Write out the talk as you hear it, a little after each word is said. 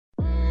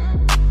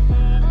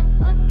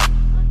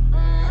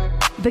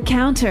The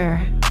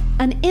Counter,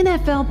 an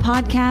NFL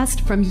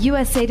podcast from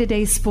USA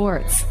Today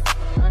Sports.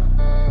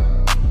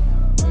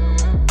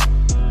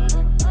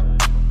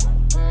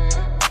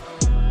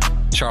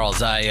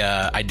 Charles,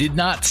 I did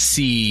not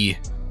see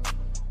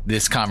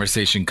this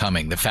conversation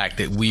coming. The fact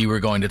that we were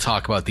going to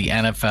talk about the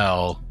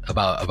NFL,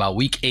 about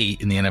week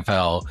 8 in the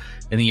NFL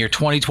in the year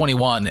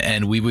 2021,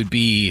 and we would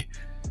be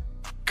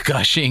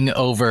gushing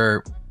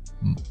over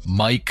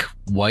Mike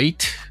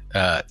White,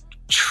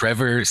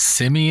 Trevor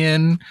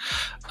Siemian.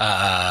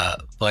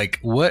 Like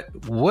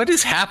what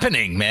is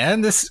happening,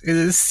 man? This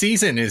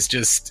season is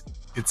just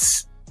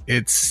it's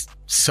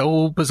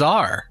so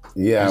bizarre.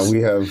 Yeah,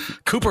 we have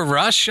Cooper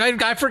Rush. I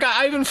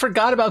even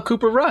forgot about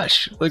Cooper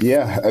Rush.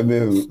 Yeah, I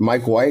mean,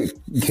 Mike White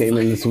came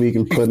in this week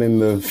and put in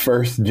the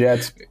first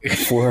Jets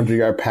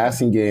 400-yard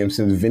passing game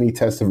since Vinny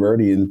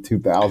Testaverde in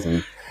 2000.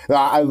 It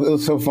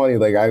was so funny.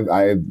 Like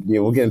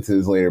we'll get into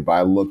this later, but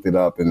I looked it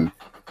up, and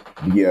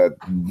yeah,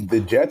 the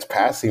Jets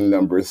passing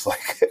numbers,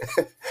 like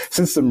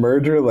since the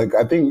merger, like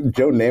I think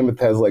Joe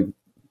Namath has like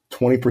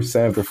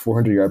 20% of the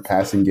 400-yard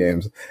passing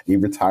games. He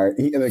retired.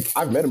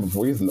 I've met him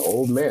before. He's an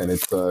old man.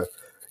 It's a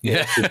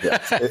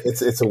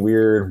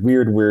weird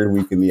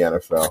week in the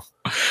NFL.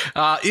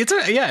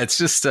 It's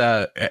just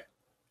I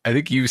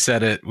think you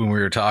said it when we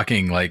were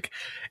talking. Like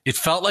it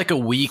felt like a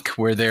week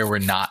where there were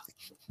not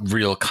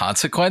real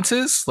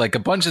consequences. Like a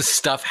bunch of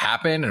stuff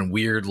happened and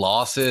weird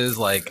losses.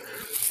 Like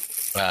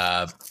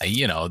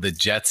the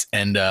Jets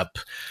end up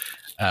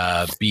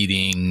they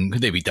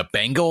beat the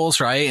Bengals,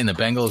 right? And the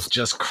Bengals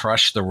just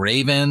crushed the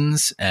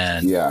Ravens,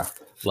 and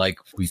like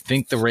we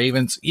think the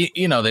Ravens,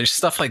 there's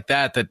stuff like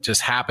that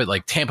just happened.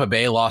 Like Tampa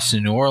Bay lost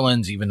to New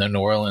Orleans, even though New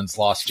Orleans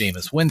lost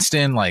Jameis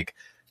Winston. Like,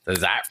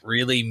 does that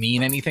really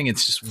mean anything?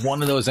 It's just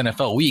one of those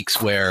NFL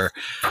weeks where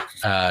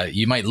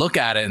you might look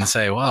at it and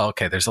say, well,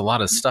 okay, there's a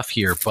lot of stuff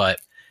here, but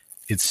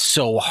it's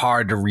so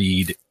hard to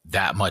read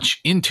that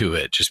much into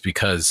it just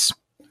because,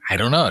 I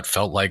don't know, it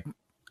felt like,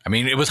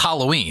 it was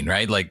Halloween,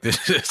 right? Like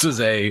this was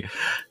an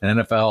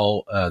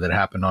NFL that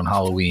happened on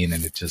Halloween,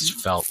 and it just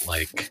felt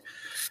like,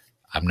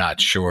 I'm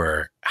not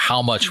sure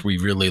how much we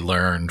really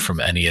learned from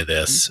any of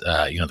this.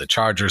 The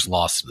Chargers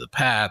lost to the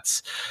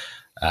Pats.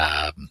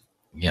 I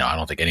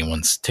don't think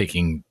anyone's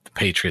taking the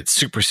Patriots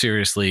super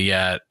seriously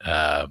yet.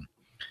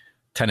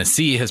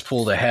 Tennessee has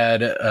pulled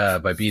ahead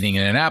by beating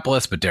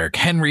Indianapolis, but Derrick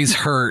Henry's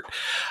hurt.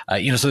 So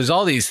there's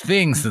all these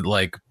things that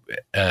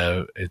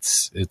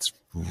it's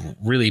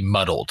really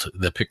muddled.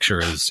 The picture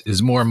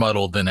is more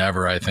muddled than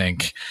ever, I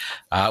think,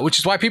 which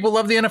is why people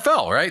love the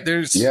NFL, right?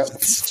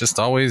 It's just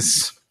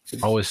always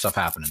stuff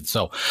happening.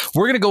 So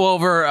we're going to go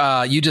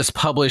over, you just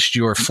published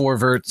your 4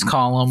 VERTS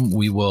column.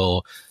 We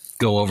will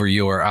go over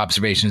your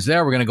observations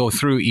there. We're going to go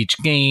through each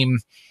game,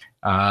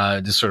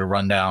 just sort of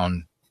run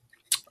down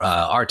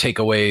our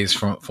takeaways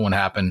from what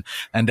happened.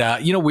 And,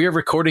 we are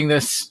recording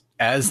this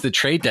as the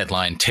trade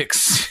deadline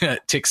ticks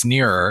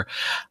nearer.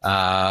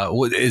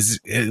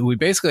 We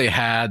basically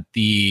had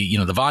the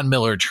Von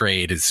Miller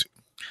trade is,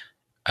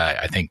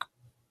 I think,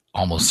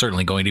 almost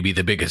certainly going to be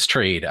the biggest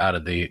trade out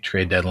of the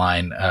trade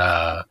deadline.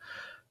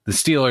 The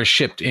Steelers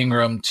shipped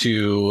Ingram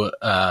to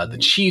the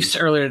Chiefs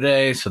earlier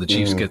today, so the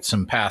Chiefs get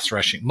some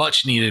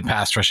much needed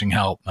pass rushing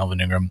help.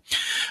 Melvin Ingram.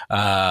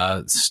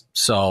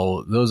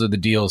 So those are the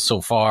deals so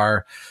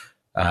far.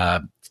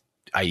 I'll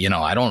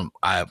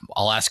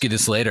ask you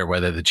this later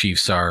whether the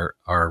Chiefs are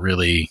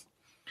really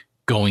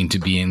going to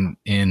be in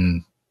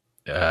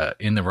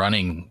the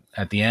running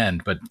at the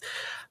end, but.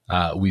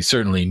 We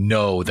certainly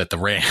know that the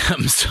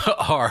Rams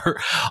are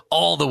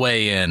all the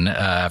way in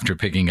after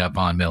picking up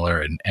on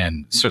Miller,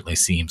 and certainly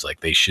seems like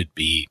they should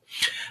be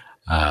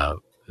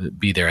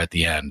there at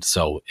the end.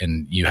 So,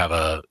 and you have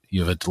a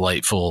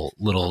delightful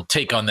little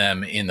take on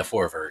them in the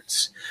 4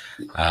 VERTS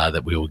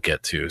that we will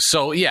get to.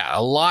 So, yeah,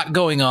 a lot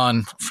going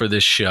on for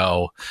this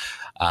show.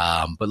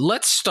 But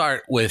let's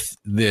start with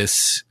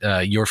this.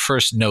 Your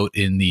first note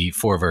in the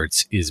 4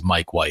 VERTS is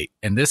Mike White,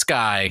 and this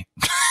guy.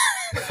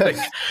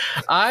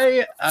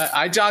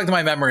 I jogged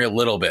my memory a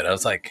little bit. I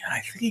was like,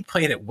 I think he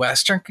played at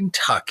Western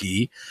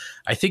Kentucky.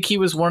 I think he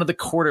was one of the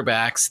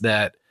quarterbacks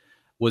that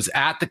was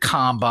at the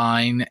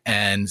combine,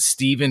 and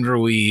Steven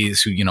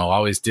Ruiz, who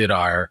always did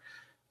our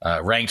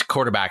ranked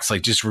quarterbacks,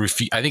 like just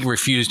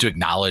refused to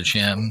acknowledge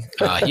him.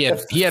 He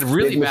had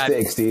really bad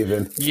mistake,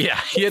 Steven. Yeah,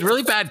 he had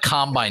really bad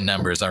combine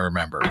numbers. I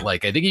remember.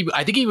 Like I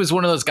think he was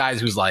one of those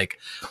guys who's like.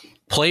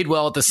 Played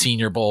well at the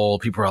Senior Bowl.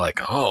 People are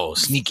like, oh,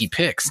 sneaky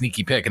pick.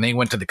 And they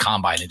went to the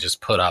combine and just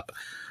put up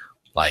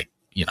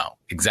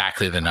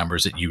exactly the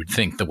numbers that you would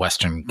think the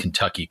Western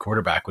Kentucky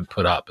quarterback would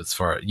put up as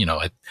far,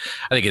 I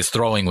think his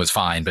throwing was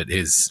fine, but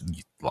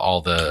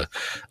all the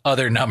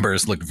other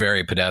numbers looked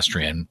very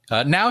pedestrian.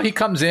 Now he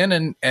comes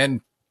in and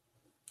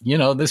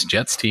this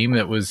Jets team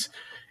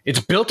it's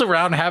built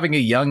around having a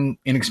young,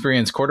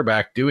 inexperienced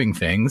quarterback doing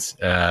things.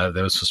 That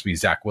was supposed to be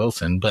Zach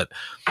Wilson, but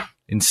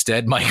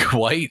instead Mike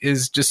White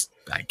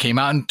came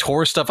out and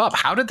tore stuff up.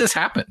 How did this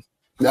happen?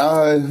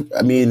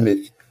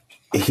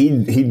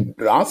 He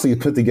honestly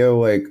put together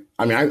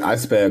I mean, I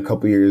spent a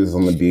couple years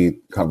on the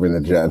beat covering the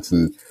Jets,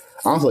 and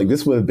honestly, like,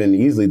 this would have been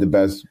easily the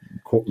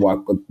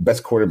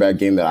best quarterback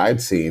game that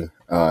I'd seen,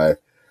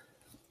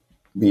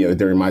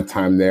 during my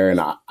time there. And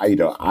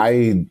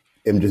I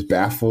am just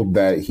baffled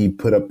that he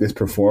put up this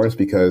performance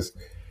because,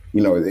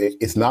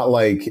 it's not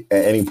like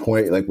at any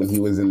point, like when he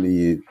was in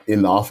the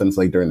offense,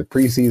 like during the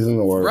preseason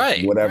or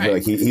whatever,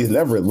 like he's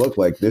never looked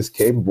like this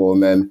capable.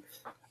 And then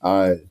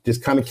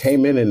just kind of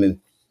came in and,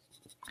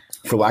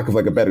 for lack of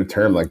like a better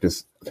term, like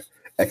just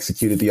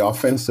executed the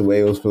offense the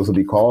way it was supposed to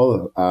be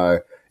called. I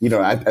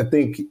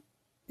think,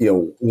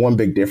 one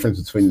big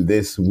difference between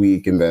this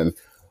week and then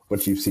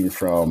what you've seen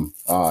from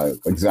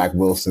like Zach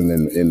Wilson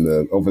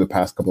in over the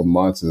past couple of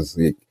months is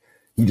like,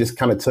 he just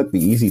kind of took the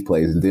easy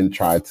plays and didn't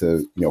try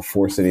to,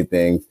 force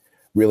anything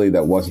really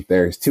that wasn't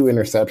there. His 2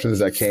 interceptions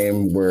that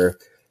came were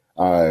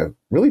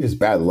really just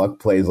bad luck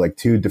plays, like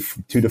two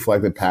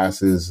deflected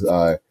passes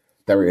that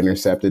were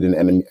intercepted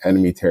in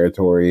enemy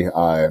territory.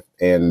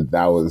 And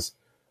that was,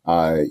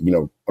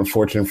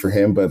 unfortunate for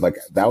him, but like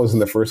that was in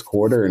the first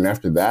quarter. And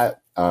after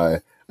that,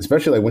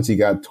 especially like once he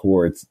got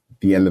towards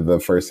the end of the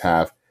first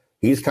half,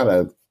 he's kind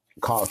of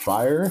caught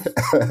fire.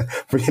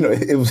 But,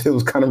 it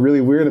was kind of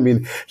really weird. I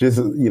mean, just,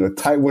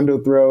 tight window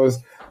throws,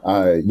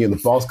 the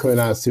ball's coming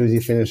out as soon as he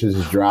finishes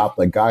his drop,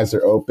 like guys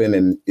are open,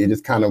 and it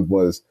just kind of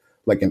was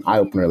like an eye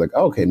opener. Like,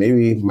 okay,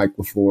 maybe Mike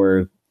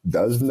LaFleur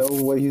does know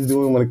what he's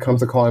doing when it comes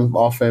to calling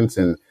offense.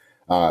 And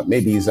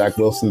maybe Zach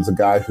Wilson's a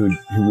guy who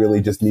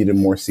really just needed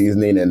more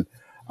seasoning and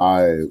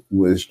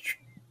was,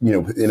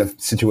 in a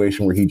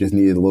situation where he just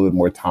needed a little bit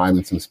more time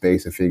and some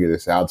space to figure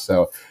this out.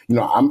 So,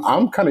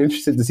 I'm kind of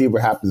interested to see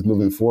what happens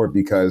moving forward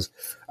because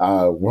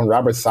when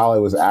Robert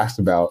Saleh was asked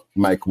about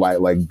Mike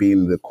White, like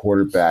being the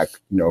quarterback,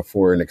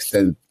 for an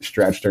extended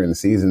stretch during the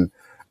season,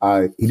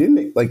 he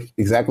didn't like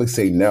exactly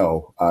say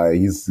no.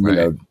 He's,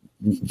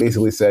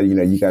 basically said,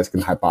 you guys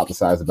can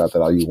hypothesize about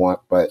that all you want.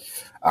 But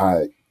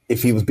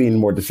if he was being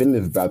more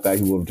definitive about that,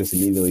 he would have just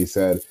immediately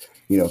said,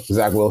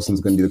 Zach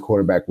Wilson's going to be the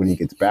quarterback when he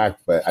gets back.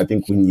 But I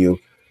think when you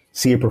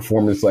see a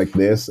performance like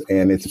this,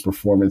 and it's a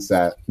performance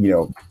that,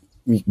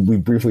 we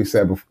briefly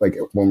said before, like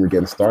when we were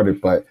getting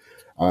started, but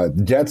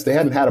the Jets, they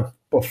hadn't had a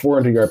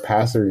 400-yard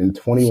passer in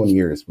 21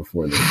 years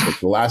before this. Like,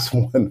 the last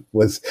one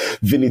was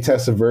Vinny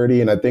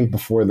Testaverde, and I think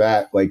before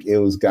that, like it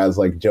was guys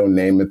like Joe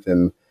Namath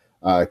and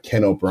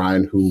Ken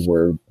O'Brien who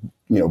were,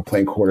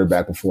 playing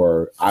quarterback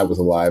before I was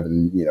alive,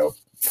 and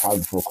probably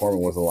before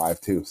Corman was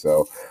alive too.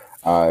 So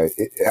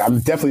I'm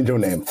definitely Joe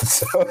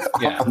Namath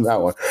on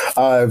that one.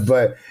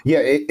 But yeah,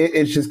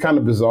 it's just kind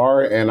of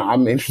bizarre, and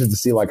I'm interested to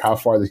see like how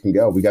far this can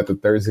go. We got the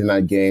Thursday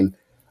night game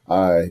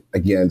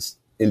against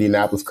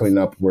Indianapolis coming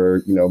up,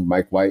 where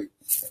Mike White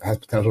has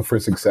potential for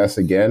success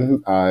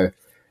again.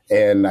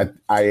 And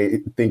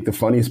I think the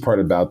funniest part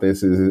about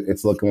this is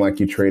it's looking like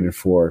you traded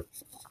for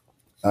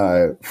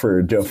Joe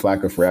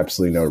Flacco for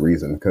absolutely no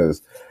reason.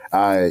 Because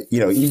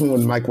even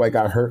when Mike White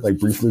got hurt, like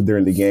briefly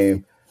during the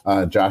game,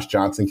 Josh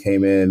Johnson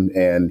came in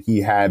and he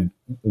had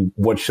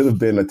what should have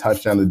been a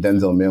touchdown to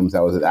Denzel Mims.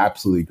 That was an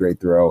absolutely great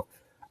throw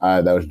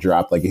that was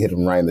dropped. Like it hit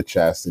him right in the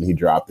chest and he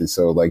dropped it.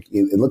 So like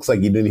it looks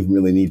like you didn't even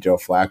really need Joe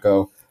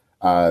Flacco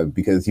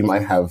because you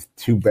might have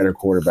 2 better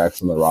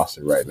quarterbacks on the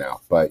roster right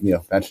now. But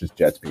that's just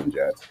Jets being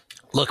Jets.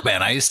 Look,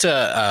 man, I used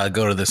to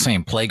go to the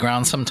same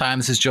playground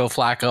sometimes as Joe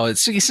Flacco.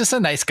 He's just a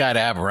nice guy to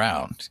have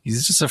around.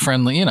 He's just a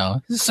friendly, he's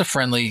just a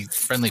friendly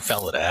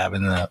fella to have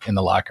in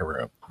the locker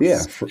room.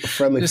 Yeah,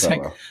 friendly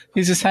fella.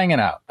 He's just hanging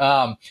out.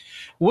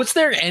 Was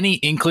there any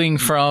inkling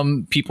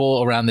from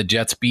people around the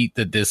Jets beat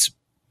that this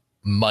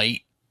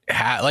might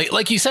have,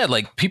 like you said,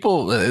 like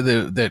people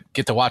that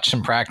get to watch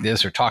some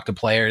practice or talk to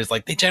players,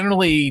 like they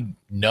generally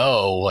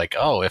know, like,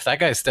 oh, if that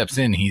guy steps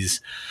in, he's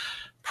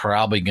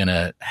probably going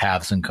to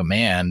have some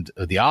command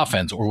of the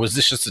offense, or was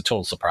this just a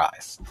total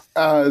surprise?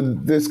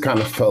 This kind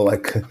of felt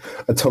like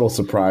a total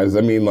surprise.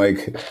 I mean,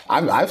 like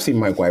I've seen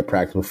Mike White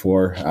practice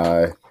before.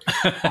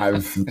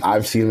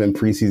 I've seen him in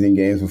preseason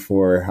games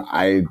before.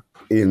 I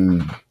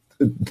am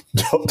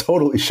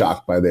totally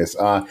shocked by this.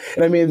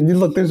 And I mean,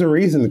 look, there's a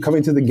reason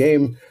coming to the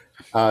game.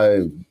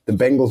 The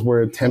Bengals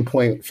were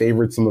 10-point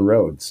favorites on the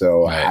road,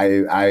 so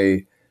right.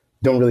 I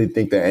don't really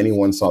think that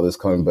anyone saw this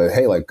coming, but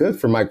hey, like good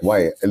for Mike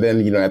White. And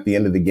then, at the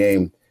end of the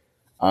game,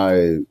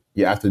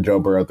 after Joe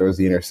Burrow throws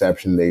the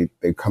interception,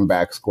 they come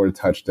back, scored a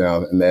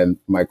touchdown, and then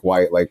Mike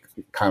White like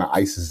kind of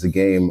ices the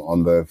game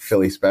on the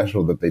Philly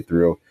special that they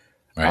threw,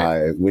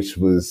 right. Which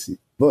was,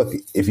 look,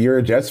 if you're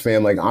a Jets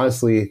fan, like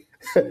honestly,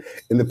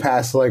 in the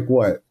past, like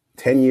what,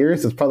 10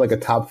 years, it's probably like a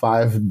top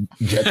 5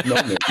 Jets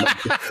moment.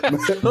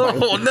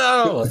 Oh,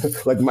 no.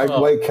 Like Mike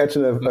White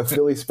catching a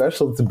Philly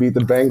special to beat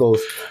the Bengals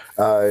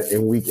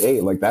in week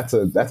 8. Like that's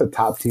a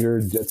top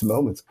tier Jets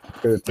moment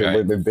compared to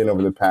where they've been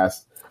over the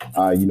past,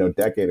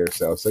 decade or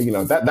so. So,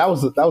 that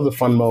was a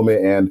fun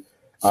moment.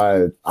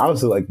 And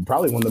honestly, like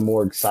probably one of the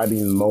more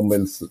exciting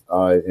moments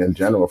in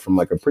general from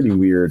like a pretty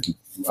weird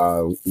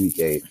week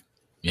 8.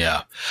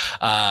 Yeah.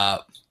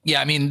 Yeah,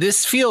 I mean,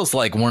 this feels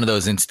like one of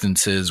those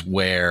instances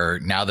where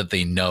now that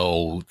they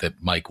know that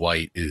Mike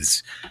White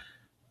is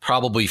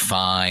probably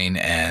fine.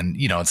 And,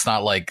 it's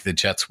not like the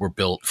Jets were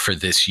built for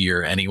this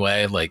year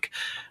anyway. Like,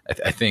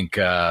 I think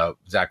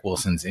Zach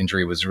Wilson's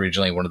injury was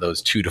originally one of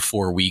those 2 to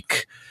 4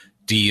 week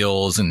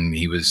deals, and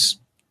he was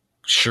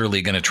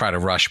surely going to try to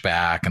rush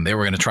back, and they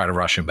were going to try to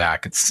rush him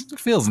back. It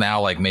feels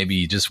now like maybe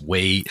you just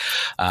wait.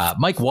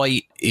 Mike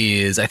White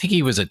I think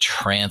he was a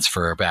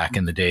transfer back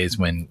in the days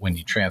when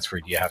you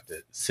transferred, you have to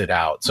sit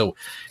out. So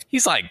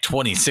he's like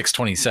 26,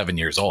 27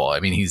 years old. I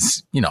mean,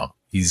 he's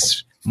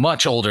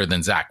much older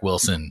than Zach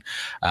Wilson.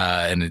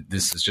 And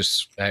this is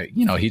just,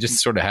 he just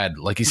sort of had,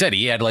 like you said,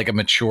 he had like a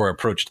mature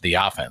approach to the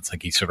offense.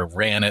 Like he sort of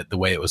ran it the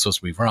way it was supposed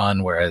to be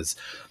run. Whereas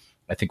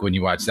I think when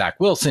you watch Zach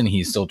Wilson,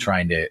 he's still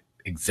trying to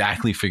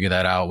exactly figure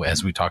that out.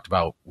 As we talked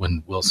about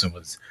when Wilson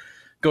was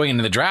going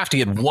into the draft, he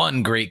had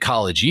one great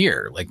college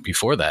year. Like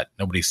before that,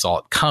 nobody saw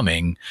it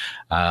coming.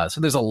 So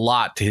there's a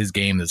lot to his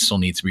game that still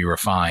needs to be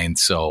refined.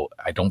 So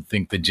I don't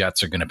think the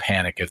Jets are going to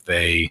panic if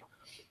they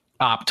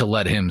opt to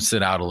let him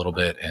sit out a little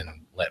bit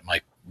and let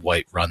Mike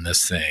White run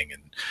this thing.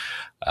 And,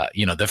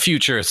 the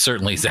future is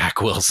certainly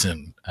Zach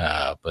Wilson,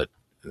 but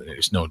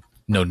there's no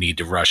need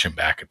to rush him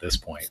back at this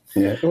point.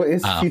 Yeah. Well,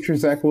 is future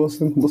Zach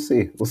Wilson? We'll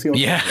see. We'll see.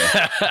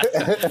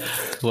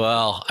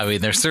 Well, I mean,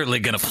 they're certainly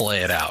going to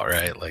play it out,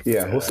 right? Like,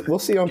 we'll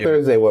see on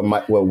Thursday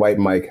what White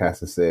Mike has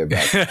to say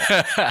about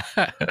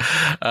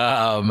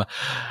it.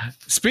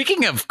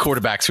 Speaking of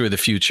quarterbacks who are the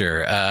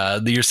future,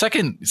 your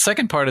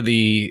second part of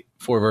the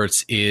 4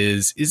 verts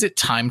is it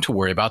time to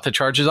worry about the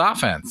Chargers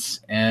offense?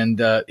 And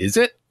is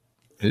it?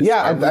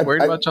 Are we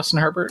worried about Justin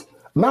Herbert?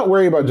 I'm not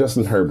worried about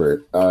Justin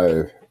Herbert.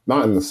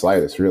 Not in the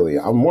slightest, really.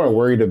 I'm more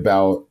worried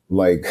about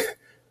like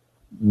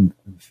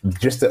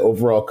just the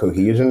overall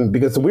cohesion,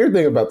 because the weird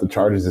thing about the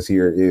Chargers this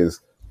year is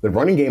the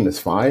running game is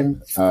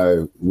fine,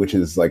 which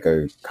is like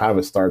a kind of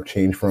a stark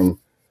change from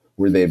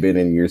where they've been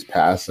in years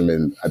past. I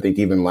mean, I think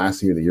even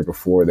last year, the year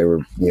before, they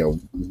were,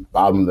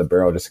 bottom of the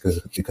barrel just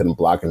because they couldn't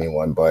block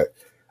anyone. But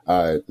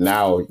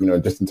now,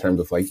 just in terms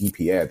of like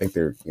EPA, I think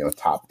they're,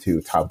 top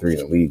 2, top 3 in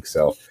the league.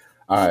 So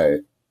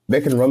they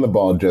can run the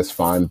ball just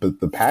fine, but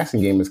the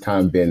passing game has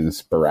kind of been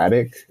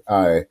sporadic,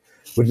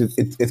 which is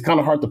it's kind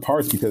of hard to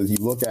parse because you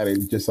look at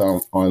it just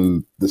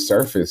on the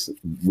surface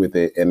with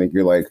it, and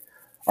you're like,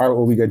 all right,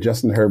 well, we got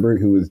Justin Herbert,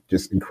 who is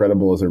just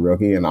incredible as a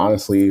rookie, and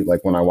honestly,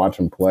 like when I watch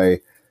him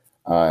play,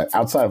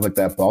 outside of like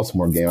that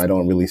Baltimore game, I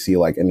don't really see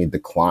like any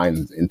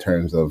declines in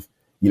terms of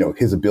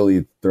his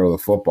ability to throw the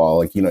football.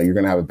 Like you're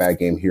gonna have a bad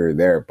game here or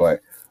there,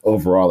 but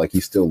overall, like he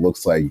still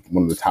looks like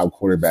one of the top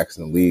quarterbacks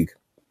in the league.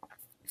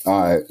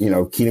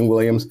 Keenan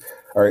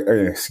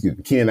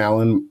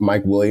Allen,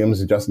 Mike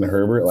Williams, Justin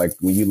Herbert. Like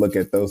when you look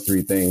at those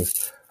 3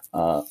 things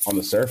on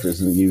the surface,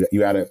 and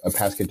you add a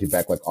pass catching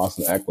back like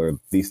Austin Eckler,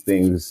 these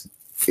things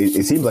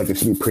it seems like it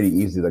should be pretty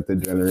easy, like to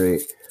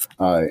generate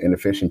an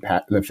efficient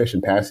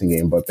passing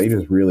game, but they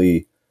just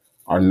really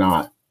are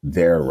not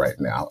there right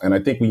now. And I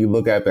think when you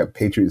look at that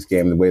Patriots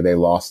game, the way they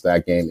lost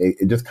that game,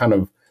 it just kind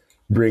of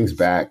brings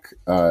back.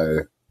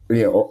 Or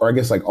I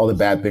guess like all the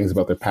bad things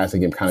about their passing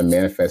game kind of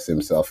manifests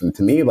himself. And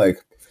to me,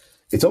 like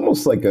it's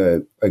almost like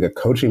a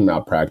coaching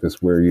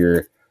malpractice where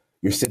you're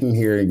sitting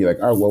here and you're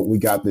like, all right, well, we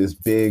got this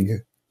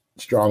big,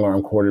 strong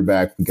arm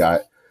quarterback. We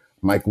got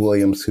Mike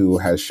Williams, who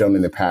has shown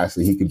in the past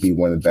that he could be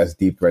one of the best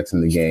deep threats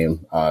in the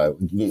game.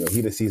 He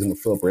had a season with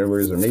Phillip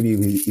Rivers, or maybe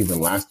even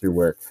last year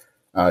where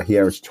he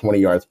averaged 20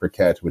 yards per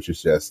catch, which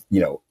is just,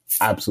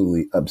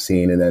 absolutely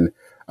obscene. And then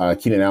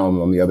Keenan Allen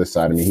on the other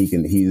side, I mean,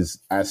 he's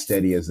as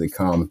steady as they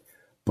come.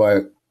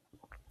 But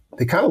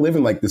they kind of live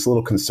in like this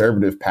little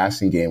conservative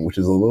passing game, which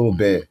is a little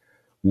bit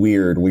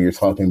weird when you're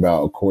talking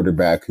about a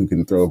quarterback who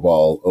can throw a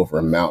ball over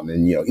a mountain.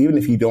 And, even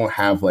if you don't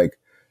have like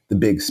the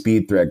big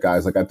speed threat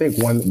guys, like I think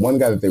one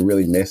guy that they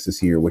really missed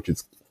this year, which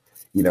is,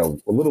 a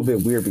little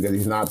bit weird because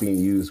he's not being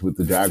used with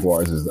the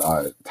Jaguars, is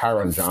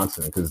Tyron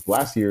Johnson. Because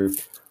last year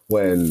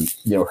when,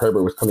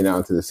 Herbert was coming out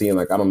into the scene,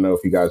 like, I don't know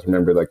if you guys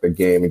remember like the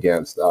game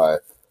against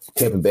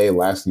Tampa Bay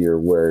last year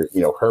where,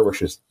 Herbert's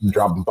just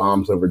dropping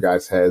bombs over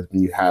guys' heads,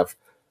 and you have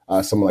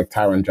someone like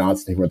Tyron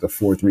Johnson who at the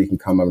 4-3 can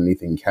come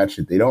underneath and catch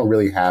it. They don't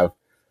really have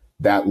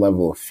that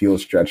level of field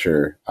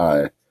stretcher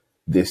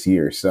this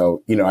year.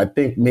 So, I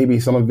think maybe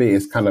some of it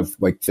is kind of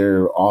like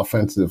their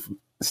offensive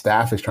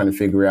staff is trying to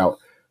figure out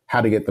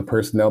how to get the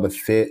personnel to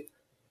fit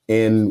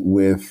in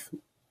with,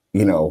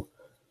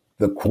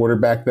 the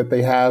quarterback that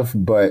they have.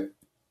 But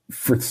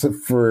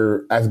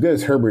for as good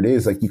as Herbert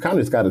is, like you kind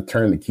of just got to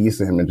turn the keys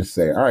to him and just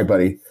say, all right,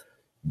 buddy,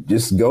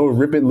 just go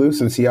rip it loose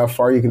and see how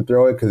far you can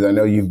throw it. Because I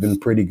know you've been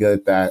pretty good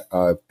at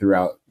that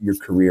throughout your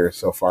career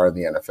so far in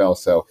the NFL.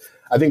 So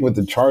I think with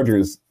the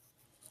Chargers,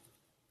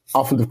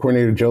 offensive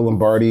coordinator Joe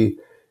Lombardi,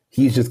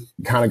 he's just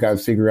kind of got to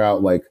figure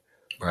out like,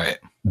 right,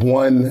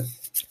 one,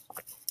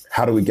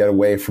 how do we get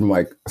away from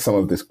like some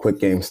of this quick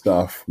game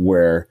stuff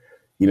where,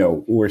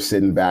 we're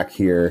sitting back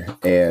here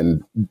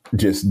and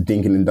just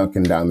dinking and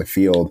dunking down the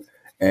field.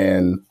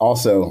 And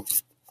also,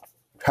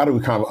 how do we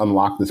kind of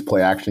unlock this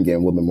play action game a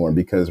little bit more?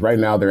 Because right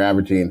now they're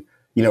averaging,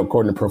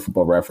 according to Pro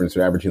Football Reference,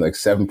 they're averaging like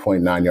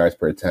 7.9 yards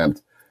per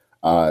attempt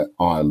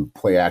on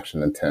play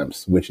action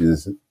attempts, which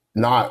is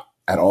not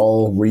at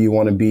all where you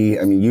want to be.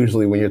 I mean,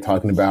 usually when you're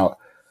talking about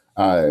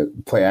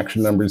play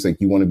action numbers,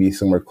 like you want to be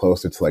somewhere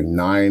closer to like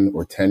 9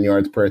 or 10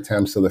 yards per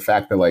attempt. So the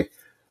fact that like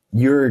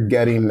you're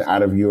getting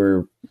out of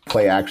your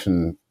play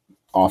action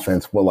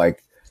offense what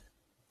like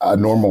a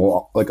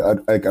normal, like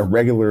a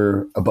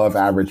regular above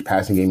average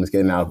passing game is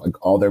getting out of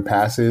like all their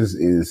passes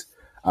is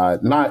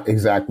not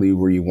exactly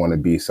where you want to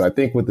be. So I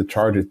think with the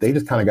Chargers, they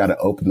just kind of got to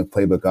open the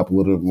playbook up a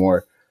little bit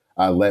more,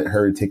 let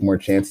Hurd take more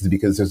chances,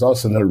 because there's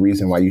also no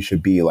reason why you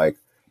should be like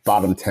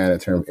bottom 10 in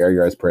terms of air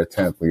yards per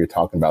attempt when you're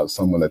talking about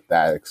someone that's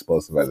that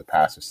explosive as a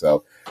passer.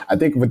 So I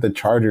think with the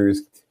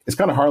Chargers, it's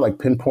kind of hard like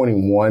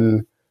pinpointing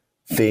one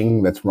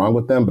thing that's wrong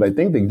with them, but I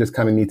think they just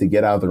kind of need to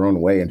get out of their own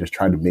way and just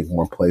try to make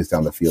more plays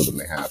down the field than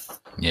they have.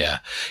 Yeah.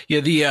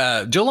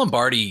 The Joe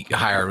Lombardi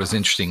hire was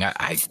interesting.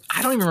 I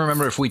don't even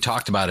remember if we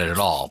talked about it at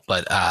all,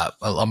 but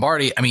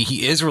Lombardi, I mean,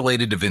 he is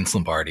related to Vince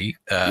Lombardi.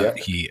 I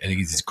think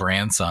he's his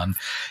grandson.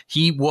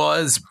 He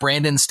was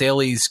Brandon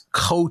Staley's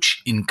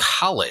coach in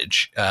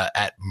college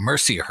at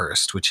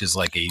Mercyhurst, which is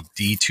like a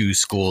D2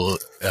 school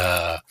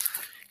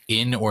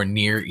in or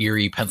near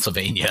Erie,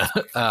 Pennsylvania.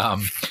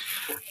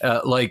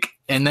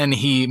 And then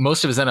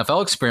most of his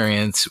NFL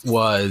experience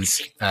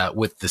was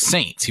with the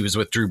Saints. He was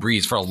with Drew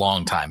Brees for a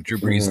long time. Drew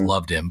Brees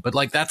loved him, but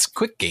like that's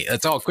quick game.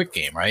 That's all quick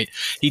game, right?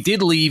 He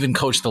did leave and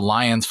coach the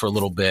Lions for a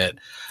little bit.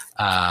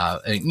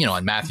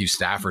 And Matthew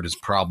Stafford is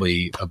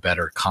probably a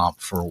better comp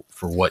for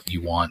what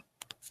you want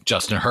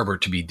Justin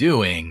Herbert to be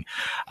doing.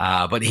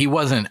 But he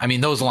wasn't, I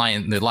mean,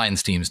 the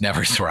Lions teams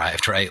never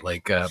thrived, right?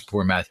 Like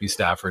poor Matthew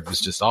Stafford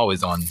was just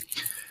always on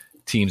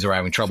teams are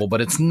having trouble, but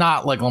it's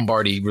not like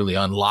Lombardi really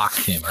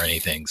unlocked him or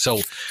anything. So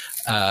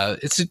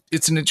it's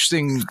an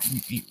interesting,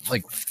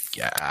 like,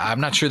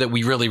 I'm not sure that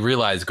we really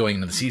realized going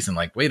into the season,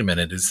 like, wait a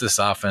minute, is this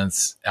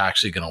offense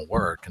actually going to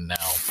work? And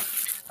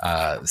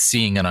now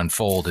seeing it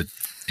unfold,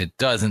 it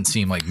doesn't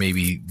seem like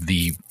maybe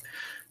the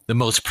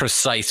most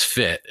precise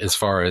fit as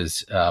far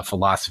as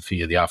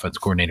philosophy of the offense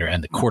coordinator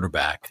and the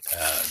quarterback.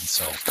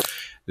 So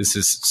this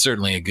is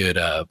certainly a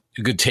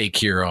good take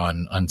here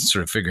on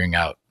sort of figuring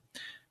out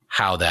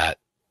how that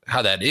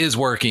is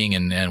working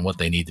and what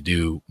they need to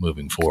do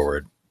moving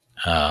forward.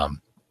 Because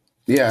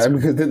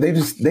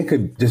they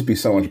could just be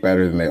so much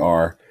better than they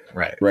are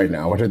right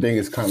now, which I think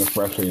is kind of a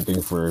frustrating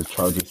thing for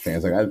Chargers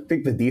fans. Like I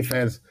think the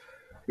defense,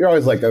 you're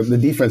always like the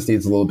defense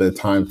needs a little bit of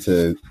time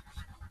to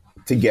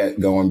get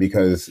going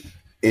because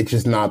it's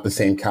just not the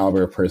same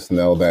caliber of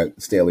personnel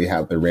that Staley had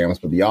with the Rams.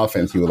 But the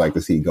offense, you would like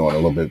to see going a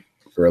little bit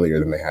earlier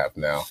than they have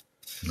now.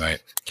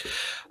 Right.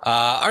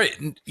 All right.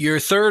 Your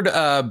third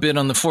bid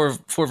on the four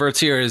verts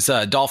here is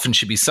Dolphins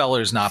should be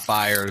sellers, not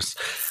buyers.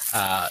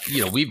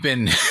 We've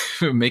been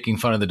making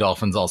fun of the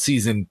Dolphins all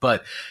season,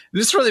 but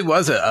this really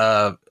was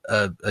a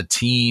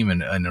team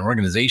and an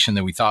organization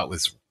that we thought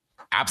was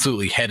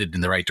absolutely headed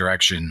in the right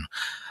direction.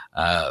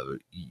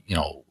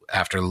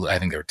 After I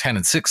think they were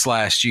 10-6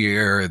 last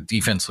year,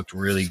 defense looked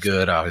really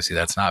good. Obviously,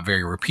 that's not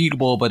very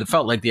repeatable, but it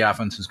felt like the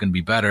offense was going to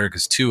be better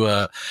because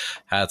Tua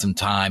had some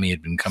time. He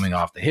had been coming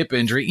off the hip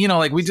injury.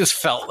 We just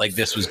felt like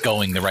this was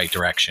going the right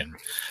direction.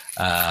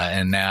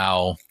 And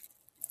now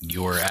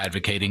you're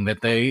advocating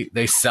that they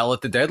sell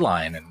at the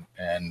deadline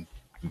and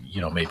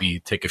maybe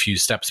take a few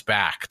steps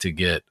back to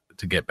get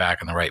back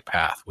on the right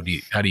path.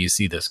 How do you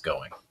see this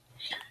going?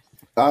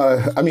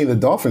 The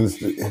Dolphins.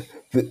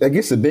 I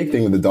guess the big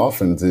thing with the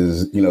Dolphins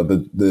is,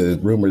 the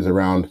rumors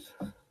around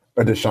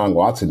a Deshaun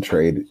Watson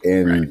trade.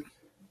 And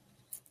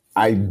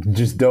I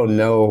just don't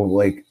know,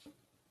 like,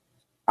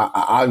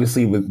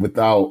 obviously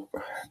without,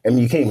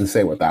 you can't even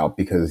say without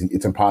because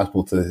it's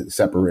impossible to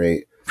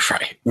separate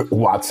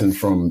Watson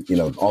from,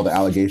 all the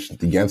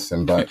allegations against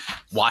him. But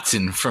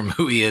Watson from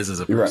who he is as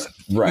a person.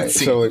 Right.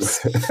 So you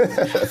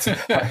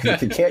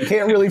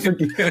can't really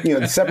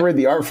separate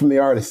the art from the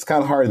artist. It's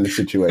kind of hard in this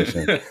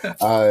situation.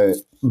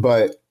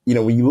 But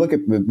when you look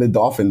at the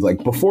Dolphins,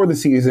 like before the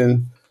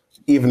season,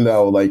 even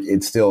though like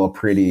it's still a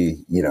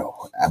pretty,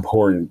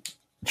 abhorrent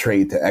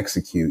trade to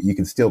execute, you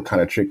can still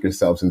kind of trick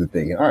yourselves into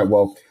thinking, all right,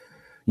 well,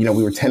 we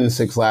were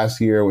 10-6 last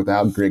year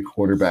without great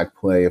quarterback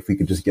play. If we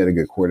could just get a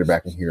good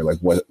quarterback in here, like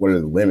what are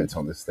the limits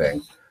on this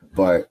thing?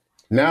 But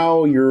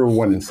now you're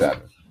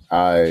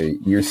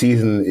 1-7. Your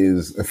season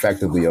is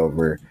effectively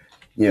over.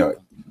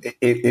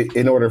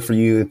 In order for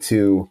you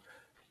to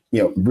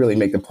really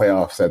make the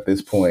playoffs at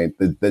this point,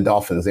 the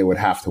Dolphins, they would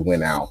have to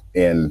win out.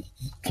 And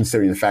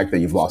considering the fact that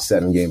you've lost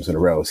 7 games in a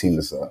row,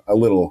 seems a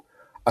little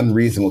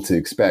unreasonable to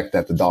expect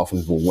that the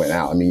Dolphins will win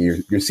out. I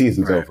mean, your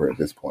season's over at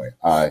this point.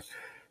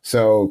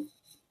 So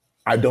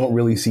I don't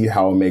really see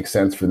how it makes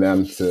sense for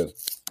them to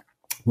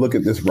look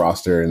at this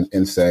roster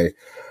and say,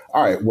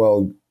 all right,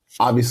 well,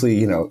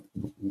 obviously,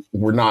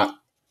 we're not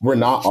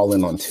all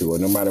in on Tua.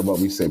 No matter what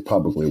we say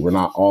publicly, we're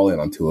not all in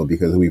on Tua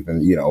because we've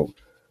been,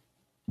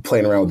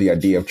 playing around with the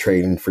idea of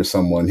trading for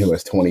someone who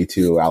has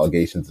 22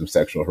 allegations of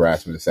sexual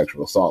harassment and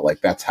sexual assault.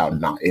 Like that's how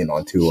not in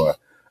on Tua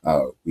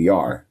we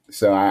are.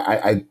 So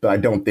I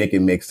don't think it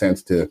makes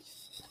sense to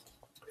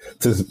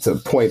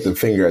point the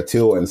finger at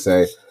Tua and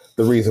say,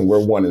 the reason we're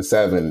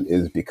 1-7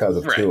 is because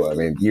of Tua. I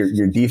mean,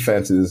 your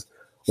defense is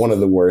one of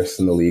the worst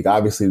in the league.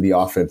 Obviously, the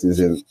offense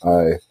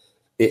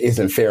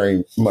isn't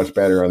faring much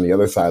better on the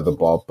other side of the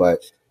ball,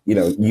 but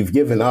you've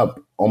given up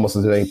almost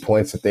as many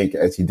points, I think,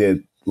 as you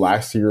did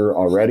last year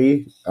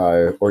already,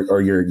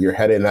 or you're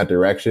headed in that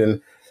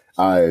direction.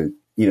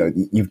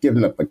 You've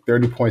given up like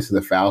 30 points to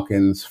the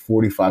Falcons,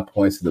 45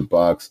 points to the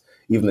Bucks.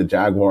 Even the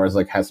Jaguars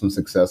had some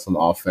success on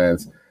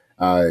offense.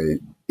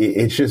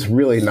 It's just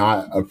really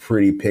not a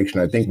pretty picture.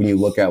 And I think when you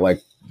look at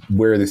like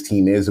where this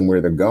team is and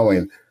where they're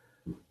going,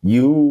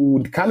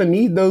 you kind of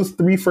need those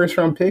 3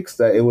 first-round picks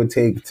that it would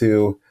take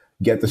to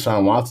get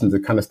Deshaun Watson to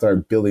kind of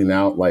start building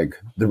out like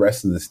the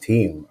rest of this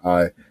team.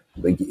 I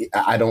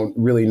don't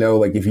really know,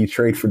 like if you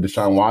trade for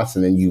Deshaun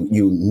Watson and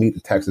you meet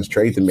the Texas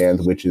trade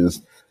demand, which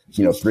is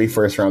 3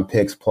 first-round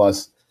picks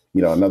plus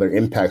another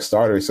impact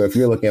starter. So if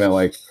you're looking at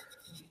like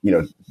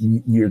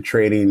you're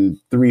trading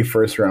 3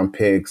 first-round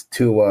picks,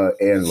 Tua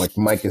and like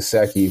Mike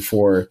Gesicki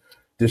for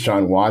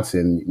Deshaun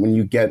Watson, when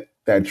you get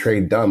that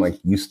trade done, like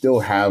you still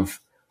have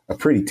a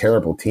pretty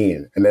terrible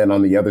team. And then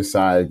on the other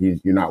side,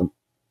 you're not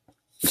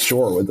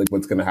sure with like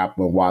what's going to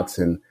happen with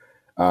Watson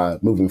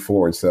moving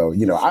forward. So,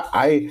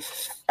 I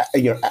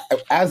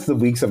as the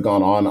weeks have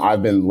gone on,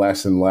 I've been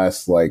less and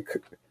less like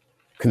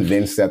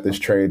convinced that this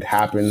trade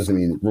happens. I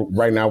mean,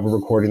 right now we're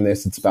recording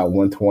this. It's about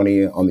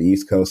 1:20 on the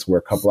East Coast. We're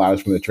a couple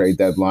hours from the trade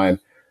deadline.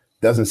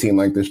 Doesn't seem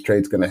like this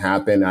trade's going to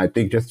happen. I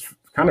think just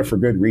kind of for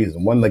good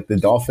reason. One, like the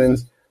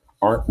Dolphins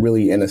aren't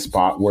really in a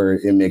spot where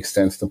it makes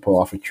sense to pull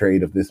off a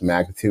trade of this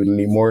magnitude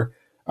anymore.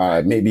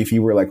 Maybe if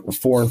you were like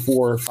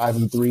 4-4,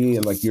 5-3,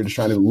 and like you're just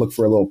trying to look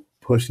for a little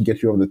push to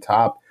get you over the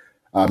top,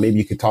 maybe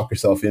you could talk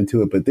yourself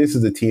into it. But this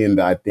is a team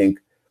that I think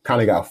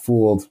kind of got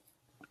fooled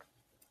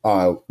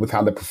with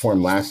how they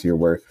performed last year,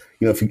 where,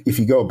 if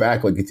you go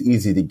back, like it's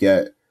easy to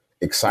get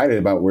excited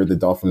about where the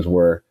Dolphins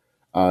were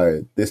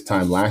this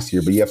time last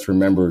year. But you have to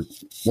remember,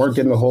 weren't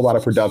getting a whole lot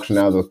of production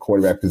out of the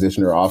quarterback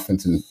position or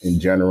offense in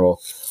general.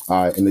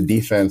 And the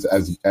defense,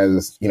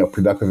 as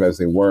productive as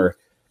they were,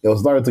 it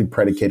was largely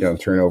predicated on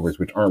turnovers,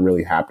 which aren't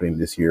really happening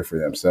this year for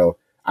them. So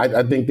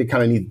I think they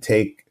kind of need to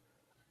take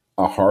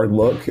a hard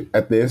look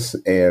at this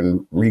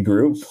and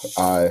regroup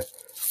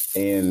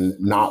and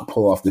not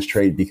pull off this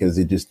trade, because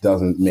it just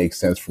doesn't make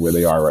sense for where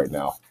they are right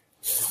now.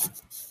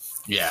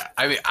 Yeah.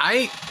 I mean,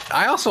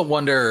 I also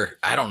wonder,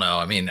 I don't know.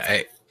 I mean,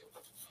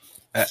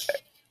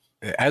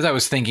 as I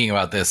was thinking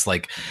about this,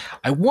 like,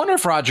 I wonder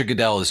if Roger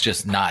Goodell is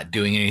just not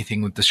doing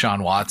anything with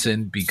Deshaun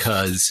Watson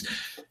because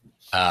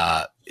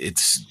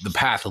it's the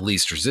path of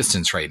least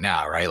resistance right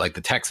now, right? Like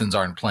the Texans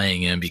aren't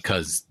playing him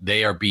because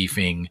they are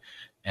beefing,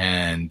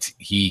 and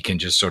he can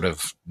just sort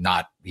of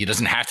he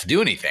doesn't have to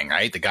do anything,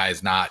 right? The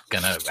guy's not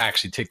going to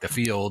actually take the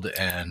field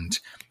and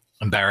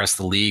embarrass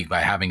the league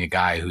by having a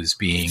guy who's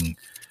being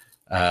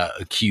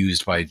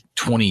accused by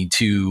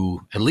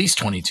at least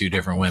 22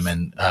 different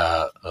women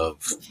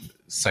of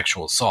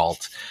sexual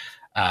assault.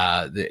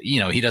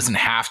 He doesn't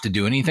have to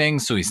do anything,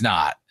 so he's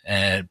not.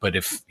 But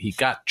if he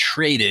got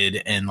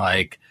traded and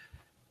like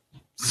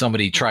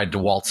somebody tried to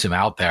waltz him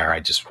out there,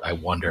 I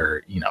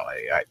wonder,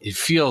 it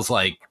feels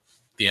like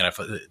the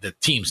NFL, the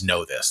teams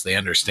know this. They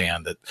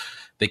understand that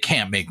they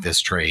can't make this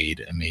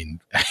trade. I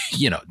mean,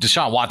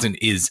 Deshaun Watson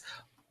is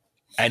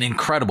an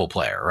incredible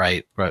player,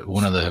 right?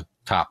 One of the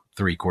top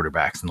 3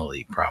 quarterbacks in the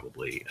league,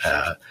 probably.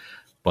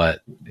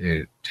 But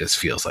it just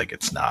feels like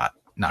it's not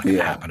going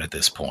to happen at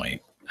this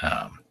point.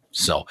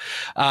 So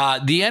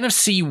the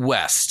NFC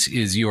West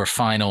is your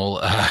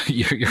final,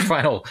 your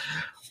final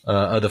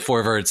of the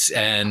 4 verts,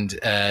 and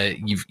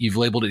you've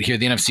labeled it here.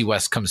 The NFC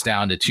West comes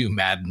down to 2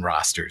 Madden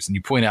rosters, and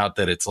you point out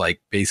that it's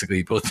like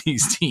basically both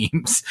these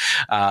teams.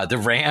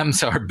 The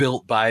Rams are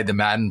built by the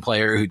Madden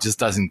player who just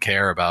doesn't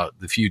care about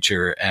the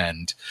future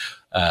and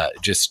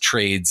just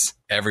trades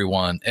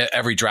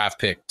every draft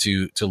pick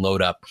to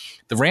load up.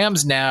 The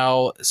Rams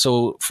now,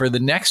 so for the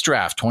next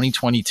draft,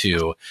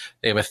 2022,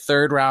 they have a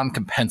 3rd round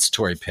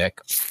compensatory pick,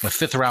 a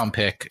 5th round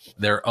pick,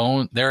 their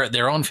own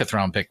 5th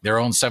round pick, their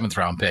own 7th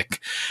round pick,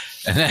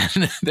 and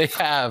then they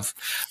have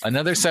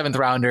another 7th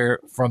rounder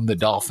from the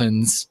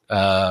Dolphins.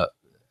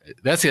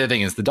 That's the other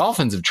thing, is the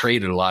Dolphins have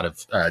traded a lot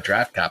of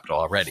draft capital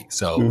already.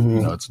 So,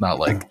 it's not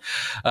like,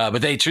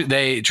 but they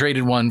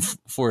traded one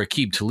for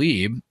Aqib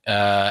Talib,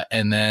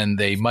 and then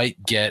they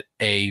might get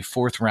a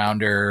 4th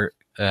rounder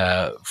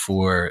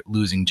for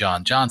losing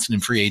John Johnson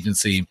in free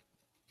agency.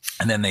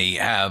 And then they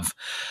have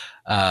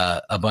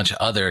a bunch of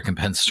other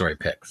compensatory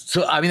picks.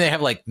 So, I mean, they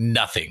have like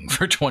nothing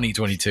for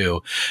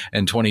 2022,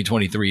 and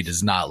 2023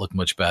 does not look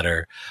much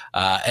better.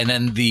 And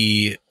then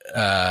the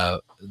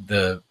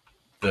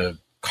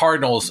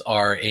Cardinals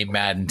are a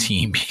Madden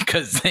team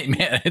because they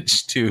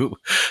managed to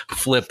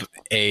flip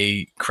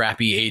a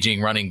crappy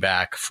aging running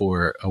back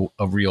for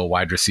a real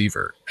wide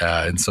receiver.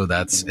 And so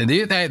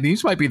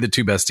these might be the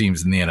 2 best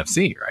teams in the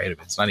NFC, right?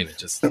 It's not even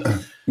just the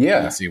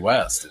NFC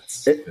West.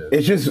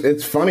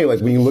 It's funny. Like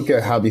when you look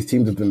at how these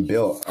teams have been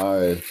built,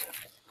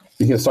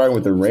 starting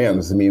with the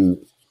Rams, I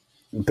mean,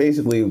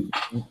 basically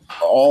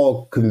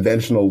all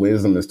conventional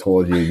wisdom has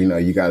told you,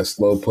 you got to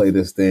slow play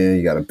this thing.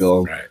 You got to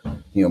build,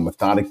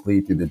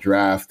 methodically through the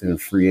draft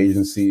and free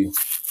agency.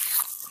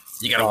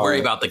 You got to worry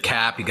about the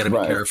cap. You got to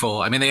be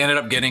careful. I mean, they ended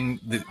up getting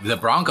the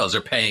Broncos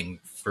are paying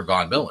for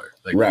Von Miller.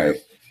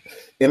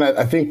 And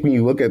I think when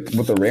you look at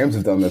what the Rams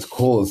have done that's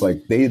cool is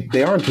like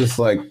they aren't just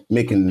like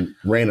making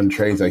random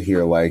trades. I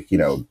hear like,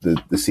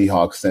 the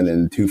Seahawks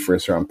sending 2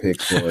 first-round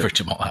picks for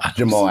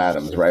Jamal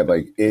Adams, right?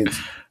 Like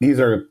these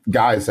are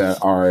guys that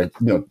are,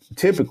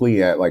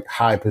 typically at like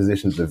high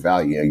positions of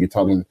value. You're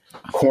talking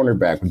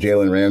cornerback with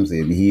Jalen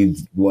Ramsey. He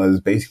was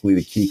basically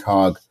the key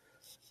cog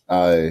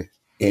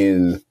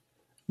in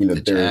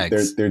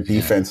their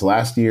defense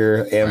last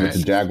year and with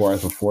the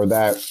Jaguars before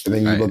that. And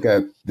then you look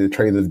at the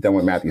trade that's done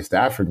with Matthew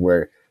Stafford,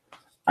 where,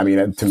 I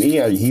mean, to me,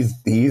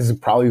 he's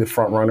probably the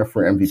front runner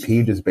for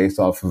MVP just based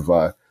off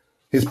of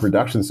his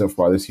production so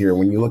far this year.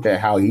 When you look at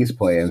how he's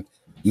playing,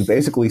 you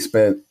basically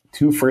spent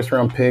 2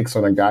 first-round picks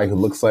on a guy who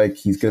looks like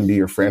he's going to be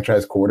your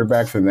franchise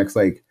quarterback for the next,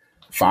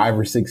 5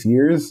 or 6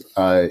 years,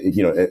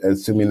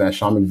 assuming that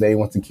Sean McVay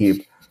wants to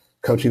keep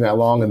coaching that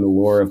long and the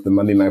lure of the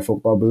Monday Night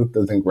Football booth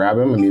doesn't grab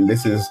him. I mean,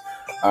 this is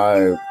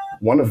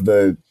one of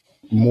the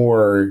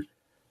more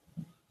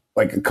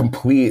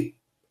complete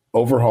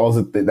overhauls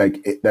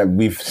that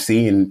we've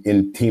seen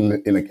in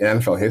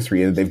NFL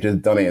history, and they've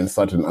just done it in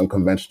such an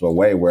unconventional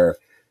way where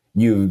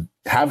you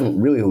haven't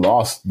really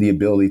lost the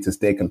ability to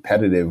stay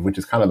competitive, which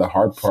is kind of the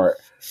hard part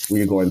when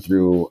you're going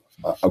through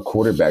a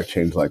quarterback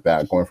change like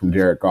that, going from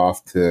Jared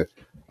Goff to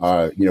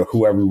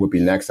whoever would be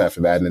next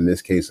after that. And in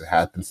this case, it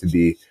happens to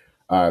be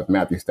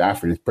Matthew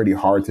Stafford. It's pretty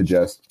hard to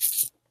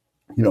just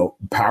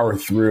power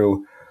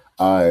through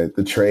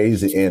the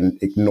trades and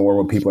ignore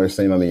what people are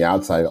saying on the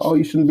outside. Oh,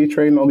 you shouldn't be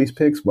trading all these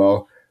picks.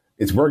 Well,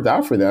 it's worked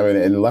out for them.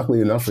 And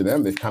luckily enough for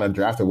them, they've kind of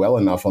drafted well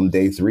enough on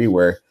day 3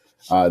 where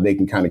they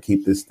can kind of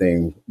keep this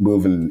thing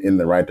moving in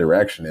the right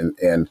direction.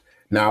 And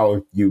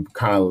now you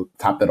kind of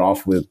topped it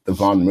off with the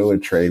Von Miller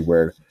trade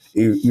where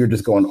you're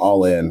just going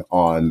all in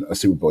on a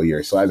Super Bowl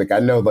year. So I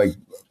know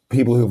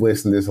people who've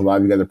listened to this, a lot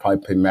of you guys are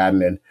probably playing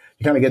Madden, and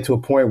you kind of get to a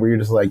point where you're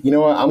just like, you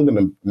know what, I'm going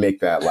to make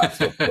that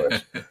last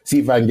push. See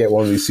if I can get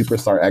one of these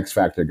superstar X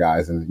Factor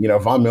guys. And,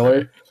 Von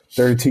Miller,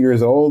 32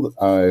 years old,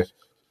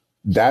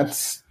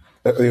 that's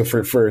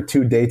for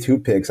 2 day 2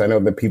 picks. I know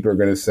that people are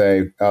going to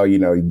say, oh,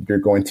 you're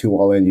going too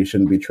all in. You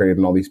shouldn't be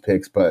trading all these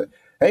picks. But,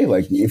 hey,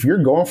 if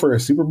you're going for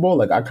a Super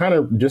Bowl, I kind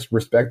of just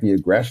respect the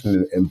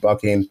aggression and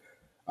bucking,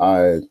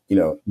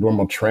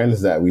 normal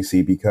trends that we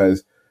see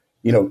because,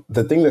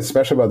 the thing that's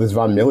special about this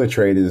Von Miller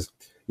trade is,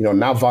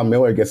 now Von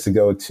Miller gets to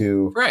go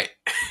to... Right.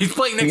 He's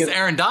playing next to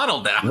Aaron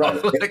Donald now.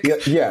 Right.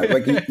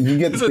 You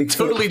get... It's a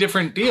totally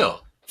different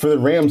deal. For the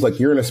Rams,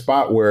 you're in a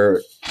spot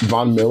where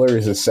Von Miller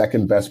is the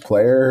second best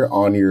player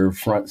on your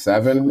front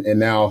 7. And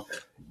now,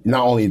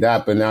 not only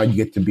that, but now you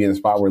get to be in a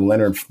spot where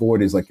Leonard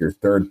Floyd is your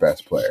third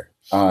best player.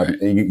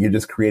 And you're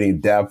just creating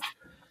depth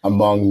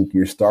among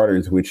your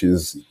starters, which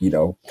is,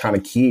 kind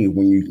of key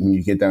when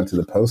you get down to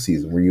the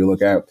postseason, where you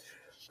look at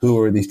who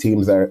are these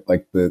teams that are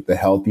the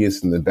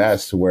healthiest and the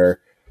best, where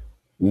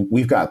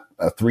we've got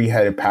a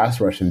 3-headed pass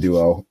rushing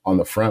duo on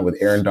the front with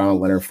Aaron Donald,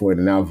 Leonard Floyd,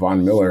 and now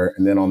Von Miller.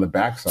 And then on the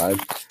backside,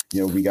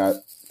 we got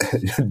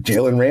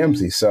Jalen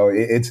Ramsey. So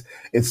it's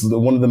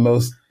one of the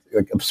most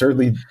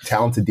absurdly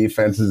talented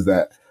defenses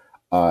that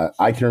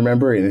I can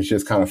remember. And it's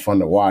just kind of fun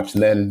to watch.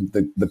 And then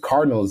the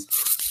Cardinals,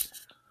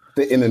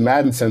 in the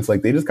Madden sense,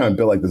 they just kind of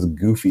built this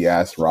goofy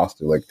ass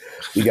roster.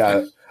 We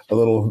got a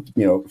little,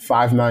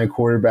 5'9"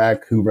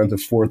 quarterback who runs a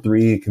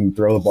 4.3, can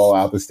throw the ball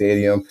out the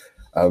stadium.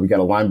 We got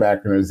a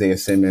linebacker in Isaiah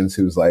Simmons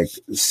who's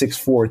 6'4",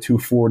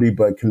 240,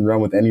 but can run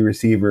with any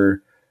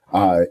receiver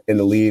in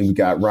the league. We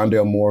got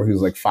Rondale Moore,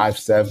 who's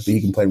 5'7", but he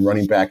can play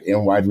running back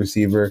and wide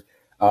receiver.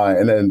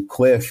 And then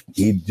Cliff,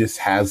 he just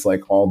has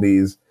all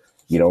these,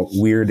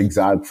 weird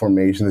exotic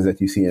formations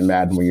that you see in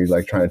Madden when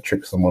you're trying to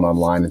trick someone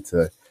online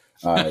into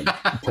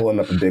pulling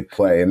up a big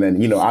play. And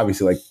then,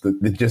 obviously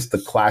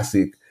the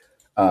classic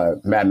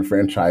Madden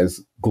franchise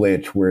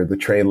glitch where the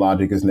trade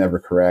logic is never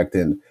correct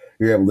and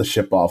you're able to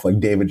ship off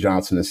David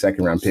Johnson, a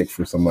 2nd-round pick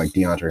for some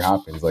DeAndre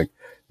Hopkins.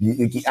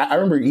 I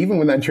remember even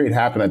when that trade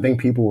happened, I think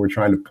people were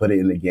trying to put it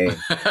in the game,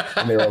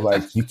 and they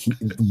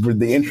were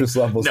the interest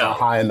levels not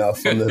high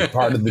enough on the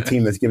part of the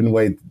team that's giving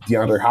away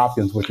DeAndre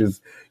Hopkins, which is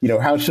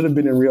how it should have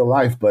been in real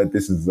life. But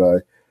this is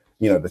the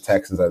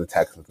Texans are the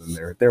Texans,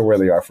 and they're where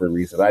they are for a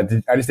reason. I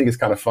just think it's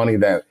kind of funny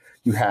that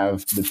you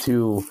have the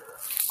two.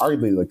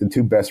 Arguably, the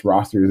 2 best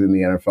rosters in the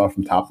NFL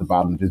from top to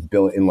bottom, just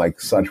built in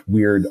such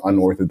weird,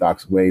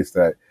 unorthodox ways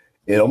that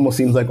it almost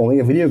seems like only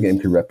a video game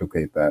could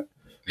replicate that.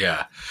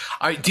 Yeah.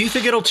 Do you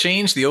think it'll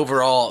change the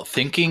overall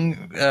thinking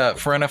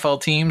for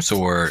NFL teams,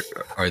 or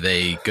are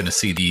they going to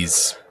see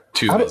these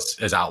 2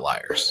 as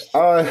outliers?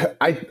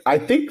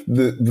 I think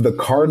the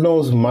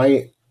Cardinals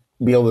might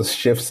be able to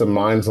shift some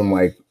minds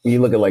on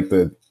you look at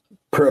the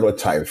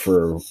prototype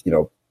for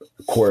a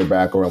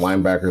quarterback or a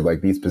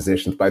linebacker, these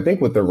positions. But I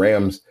think with the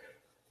Rams,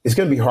 it's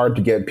going to be hard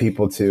to get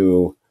people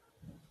to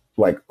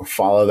like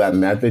follow that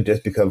method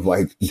just because of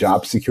like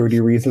job security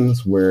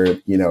reasons where,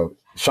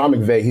 Sean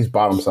McVay, he's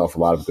bought himself a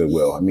lot of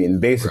goodwill. I mean,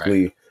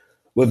 basically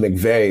with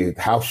McVay,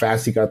 how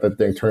fast he got that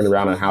thing turned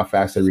around and how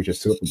fast they reach a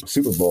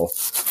Super Bowl,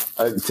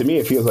 to me,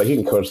 it feels like he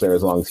can coach there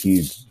as long as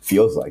he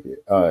feels like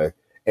it.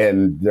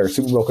 And they're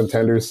Super Bowl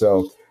contenders.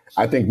 So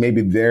I think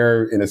maybe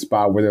they're in a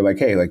spot where they're like,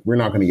 hey, like, we're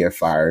not going to get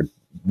fired.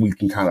 We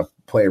can kind of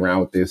play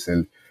around with this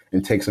and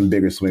take some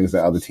bigger swings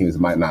that other teams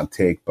might not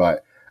take.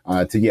 But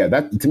to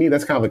me,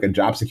 that's kind of like a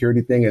job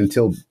security thing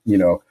until,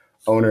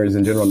 owners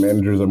and general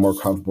managers are more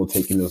comfortable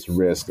taking those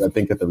risks. I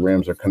think that the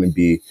Rams are going to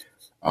be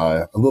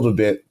a little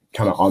bit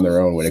kind of on their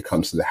own when it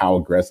comes to how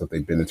aggressive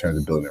they've been in terms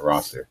of building their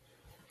roster.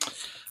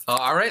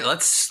 All right,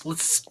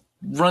 let's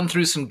run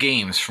through some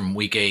games from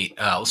Week 8.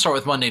 We'll start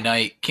with Monday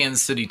night.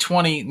 Kansas City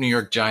 20, New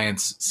York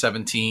Giants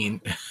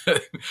 17.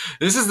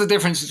 This is the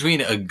difference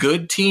between a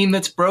good team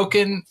that's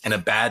broken and a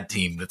bad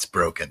team that's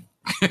broken.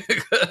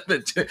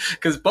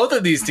 Because both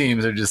of these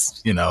teams are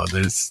just,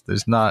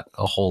 there's not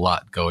a whole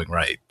lot going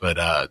right. But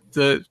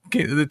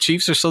the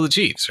Chiefs are still the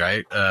Chiefs,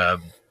 right?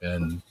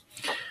 And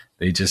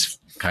they just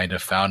kind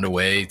of found a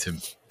way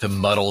to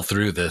muddle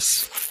through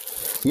this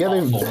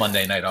awful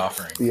Monday night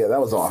offering. Yeah, that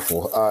was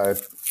awful.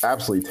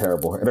 Absolutely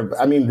terrible. And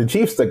I mean, the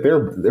Chiefs, like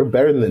they're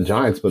better than the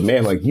Giants, but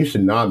man, like you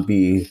should not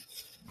be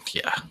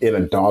in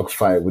a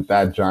dogfight with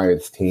that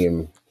Giants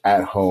team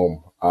at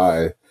home.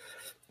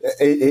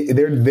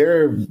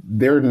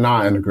 They're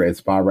not in a great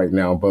spot right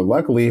now, but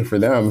luckily for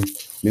them,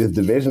 this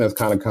division has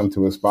kind of come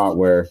to a spot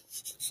where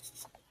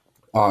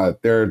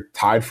they're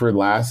tied for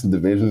last in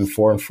division,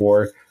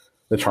 4-4.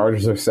 The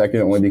Chargers are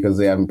second only because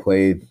they haven't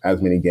played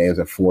as many games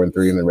at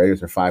 4-3, and the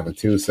Raiders are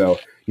 5-2. So,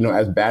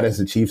 as bad as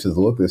the Chiefs has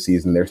looked this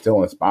season, they're still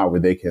in a spot where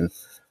they can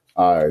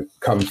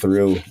come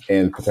through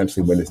and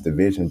potentially win this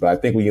division. But I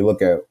think when you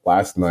look at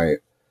last night,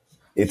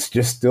 it's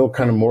just still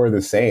kind of more of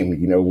the same,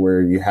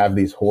 where you have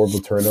these horrible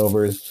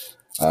turnovers,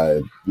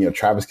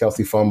 Travis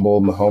Kelce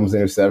fumble, Mahomes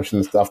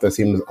interception, stuff that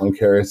seems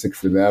uncharacteristic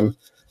for them.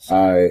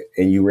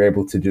 And you were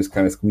able to just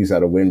kind of squeeze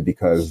out a win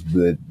because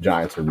the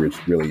Giants are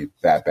really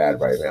that bad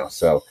right now.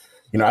 So,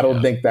 I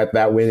don't think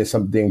that win is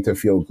something to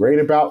feel great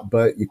about,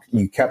 but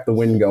you kept the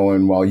win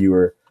going while you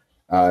were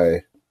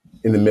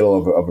in the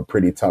middle of a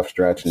pretty tough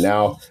stretch.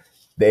 Now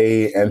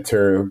they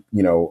enter,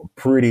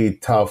 pretty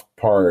tough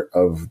part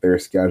of their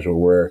schedule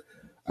where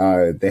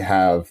they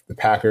have the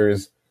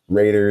Packers,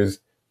 Raiders,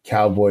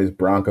 Cowboys,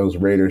 Broncos,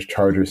 Raiders,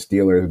 Chargers,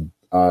 Steelers,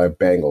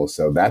 Bengals.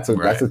 So that's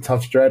a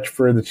tough stretch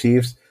for the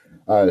Chiefs.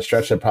 A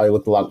stretch that probably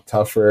looked a lot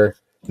tougher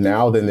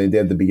now than they did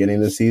at the beginning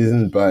of the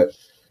season, but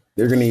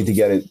they're going to need to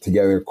get it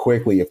together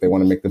quickly if they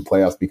want to make the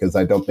playoffs, because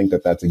I don't think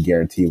that that's a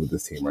guarantee with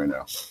this team right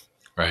now.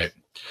 Right.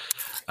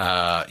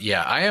 I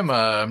am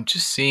I'm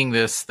just seeing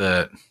this,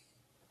 that I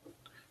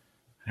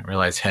didn't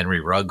realize Henry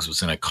Ruggs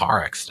was in a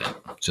car accident.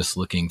 Just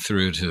looking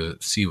through to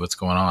see what's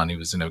going on. He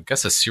was in a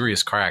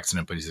serious car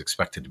accident, but he's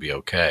expected to be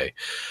okay.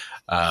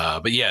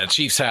 But yeah, the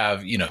Chiefs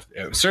have,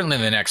 certainly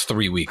in the next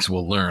 3 weeks,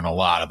 we'll learn a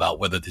lot about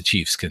whether the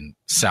Chiefs can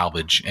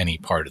salvage any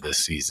part of this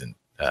season.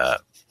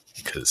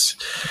 Because,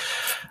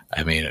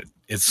 I mean,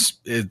 it's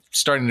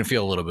starting to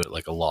feel a little bit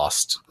like a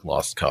lost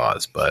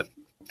cause, but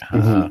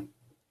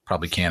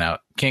probably can't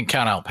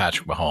count out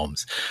Patrick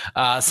Mahomes.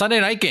 Sunday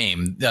night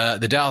game,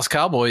 the Dallas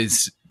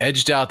Cowboys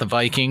edged out the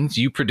Vikings.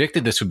 You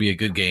predicted this would be a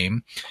good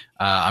game.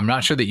 I'm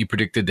not sure that you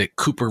predicted that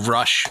Cooper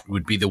Rush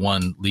would be the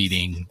one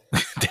leading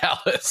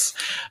Dallas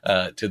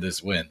to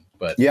this win.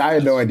 But yeah, I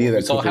had no idea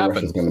that Cooper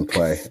Rush was going to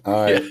play.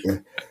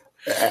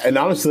 And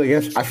honestly,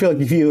 I feel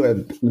like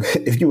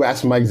if you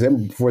ask Mike Zimmer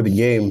before the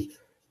game,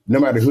 no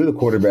matter who the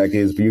quarterback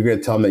is, but you're going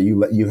to tell him that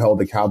you held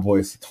the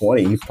Cowboys to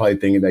 20, he's probably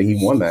thinking that he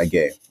won that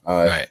game.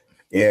 Right.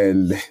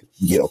 And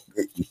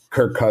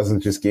Kirk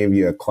Cousins just gave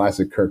you a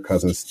classic Kirk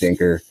Cousins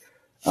stinker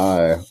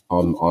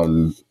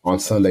on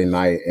Sunday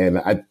night, and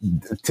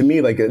to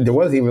me, like, there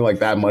wasn't even like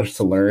that much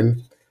to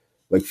learn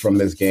like from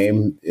this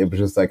game. It was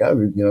just like,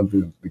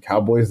 the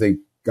Cowboys, they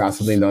got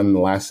something done in the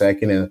last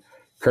second, and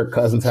Kirk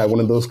Cousins had one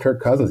of those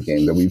Kirk Cousins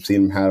games that we've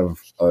seen him have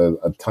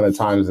a ton of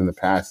times in the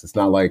past. It's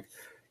not like,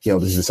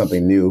 this is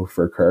something new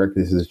for Kirk.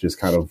 This is just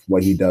kind of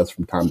what he does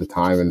from time to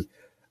time. And,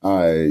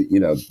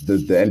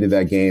 the end of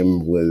that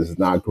game was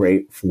not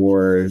great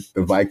for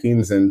the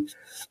Vikings. And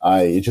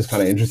it's just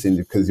kind of interesting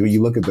because when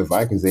you look at the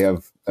Vikings, they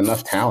have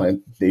enough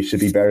talent. They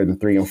should be better than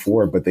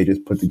 3-4, but they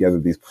just put together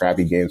these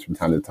crappy games from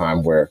time to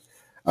time where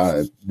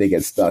they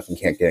get stuck and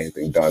can't get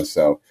anything done.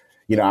 So,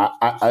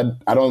 I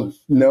don't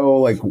know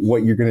like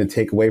what you're going to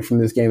take away from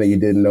this game that you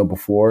didn't know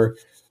before.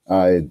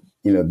 I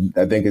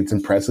think it's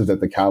impressive that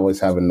the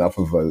Cowboys have enough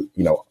of a,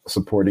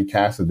 supporting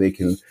cast that they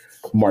can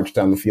march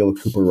down the field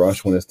with Cooper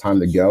Rush when it's time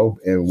to go.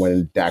 And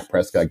when Dak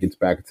Prescott gets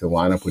back into the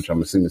lineup, which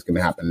I'm assuming is going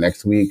to happen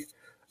next week,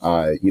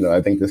 I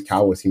think this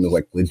Cowboys team is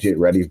like legit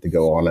ready to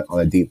go on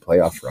a deep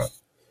playoff run.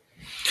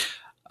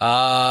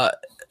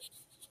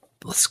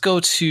 Let's go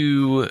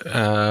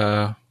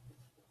to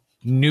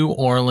New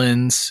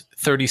Orleans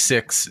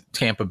 36,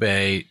 Tampa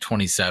Bay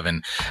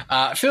 27.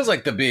 It feels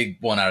like the big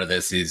one out of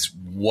this is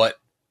what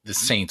the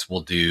Saints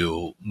will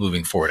do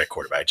moving forward at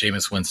quarterback.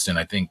 Jameis Winston,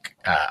 I think,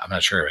 I'm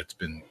not sure it's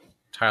been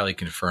entirely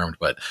confirmed,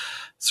 but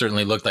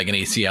certainly looked like an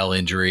ACL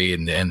injury,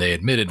 and they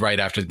admitted right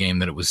after the game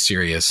that it was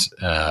serious,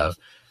 and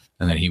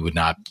that he would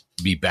not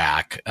be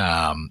back.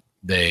 Taysom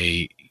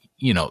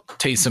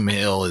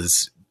Hill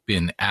has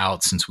been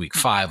out since week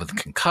 5 with a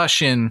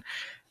concussion.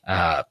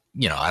 I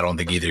don't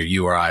think either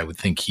you or I would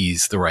think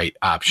he's the right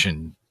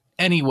option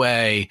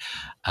anyway.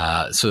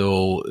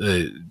 So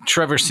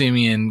Trevor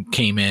Siemian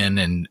came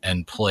in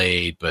and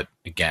played, but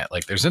again,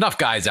 like there's enough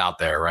guys out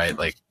there, right?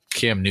 Like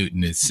Cam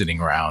Newton is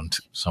sitting around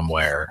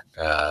somewhere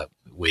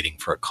waiting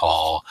for a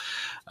call.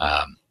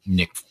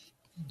 There's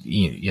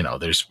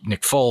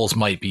Nick Foles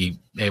might be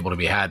able to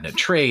be had in a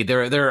trade.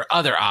 There are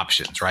other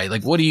options, right?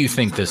 Like, what do you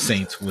think the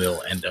Saints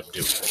will end up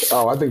doing?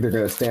 Oh, I think they're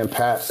going to stand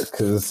pat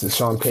because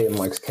Sean Payton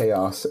likes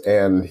chaos,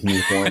 and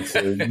he's going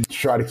to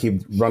try to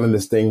keep running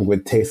this thing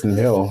with Taysom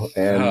Hill.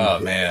 And oh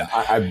man,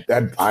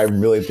 I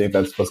really think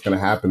that's what's going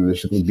to happen. This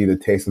should be the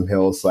Taysom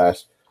Hill /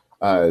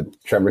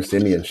 Trevor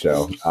Siemian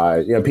show.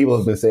 People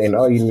have been saying,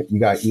 "Oh, you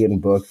got Ian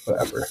Book,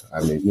 whatever."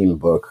 I mean, Ian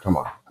Book, come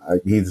on,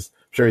 he's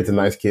a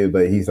nice kid,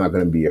 but he's not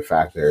going to be a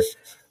factor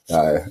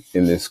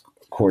in this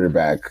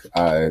quarterback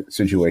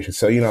situation.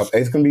 So,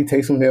 it's going to be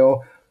Taysom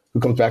Hill,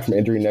 who comes back from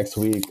injury next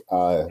week,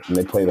 and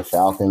they play the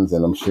Falcons.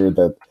 And I'm sure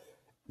that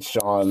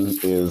Sean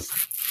is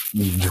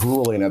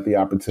drooling at the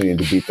opportunity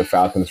to beat the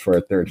Falcons for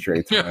a third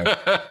straight time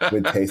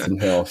with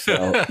Taysom Hill.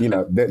 So,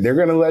 they're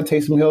going to let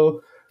Taysom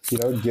Hill,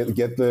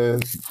 get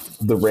the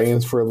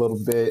reins for a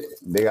little bit.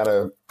 They got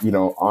to,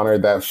 honor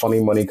that funny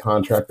money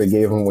contract they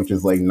gave him, which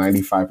is like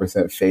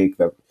 95% fake.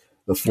 That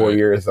the 4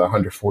 years,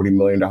 $140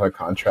 million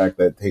contract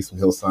that Taysom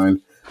Hill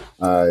signed.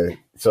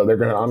 So they're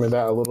going to honor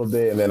that a little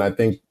bit. And then I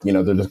think,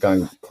 they're just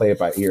going to play it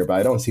by ear, but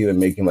I don't see them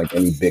making like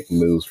any big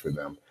moves for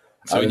them.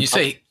 So when you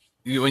say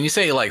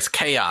he likes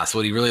chaos,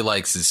 what he really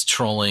likes is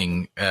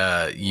trolling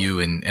you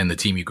and the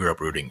team you grew up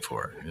rooting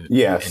for.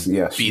 Yes.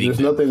 There's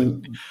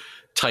nothing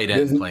tight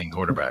end playing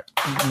quarterback.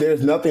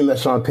 There's nothing that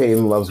Sean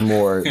Payton loves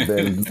more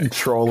than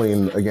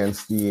trolling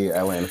against the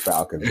Atlanta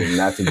Falcons. And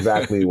that's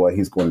exactly what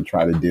he's going to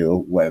try to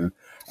do when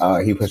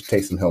he puts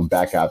Taysom Hill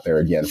back out there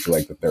again for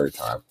like the third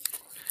time.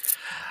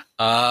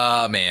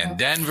 Man,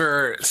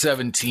 Denver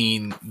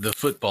 17, the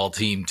football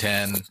team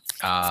 10.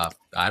 I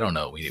don't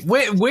know.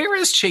 Where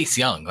is Chase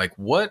Young? Like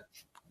what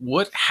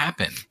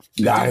happened?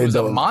 He was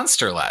a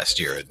monster last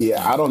year.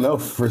 Yeah, I don't know.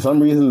 For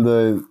some reason,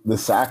 the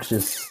sacks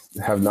just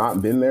have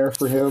not been there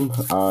for him.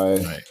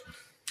 Right.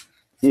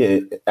 Yeah,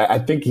 I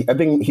think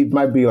he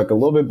might be like a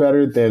little bit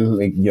better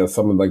than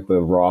some of like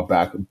the raw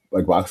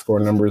box score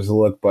numbers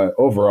look, but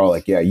overall,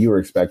 you were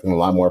expecting a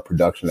lot more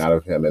production out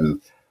of him, and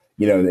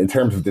in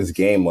terms of this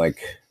game,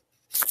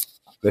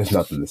 there's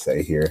nothing to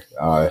say here.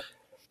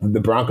 The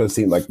Broncos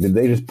seem like, did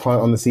they just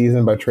punt on the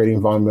season by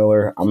trading Von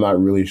Miller? I'm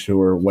not really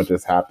sure what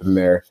just happened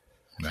there.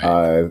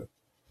 Right.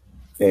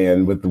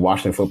 And with the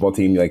Washington football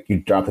team, you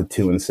dropped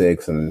to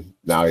 2-6, and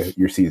now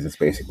your season's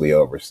basically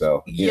over.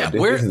 So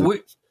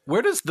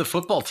where does the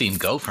football team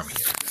go from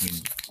here? I mean,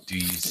 do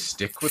you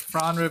stick with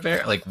Ron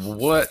Rivera? Like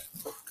what?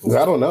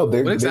 I don't know.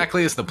 What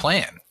exactly is the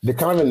plan? They're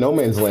kind of in no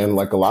man's land,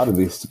 like a lot of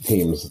these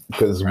teams,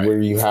 because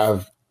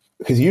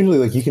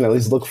usually you can at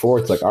least look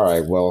forward to all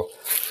right, well,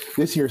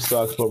 this year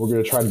sucks, but we're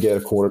going to try to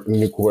get a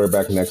new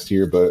quarterback next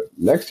year. But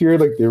next year,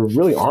 there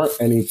really aren't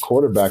any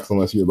quarterbacks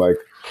unless you're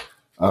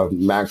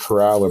Matt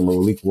Corral or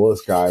Malik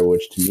Willis guy,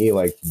 which to me,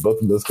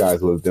 both of those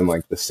guys would have been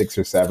the 6th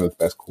or 7th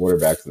best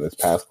quarterbacks in this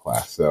past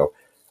class. So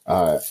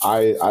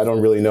I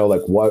don't really know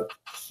what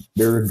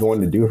they're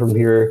going to do from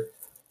here.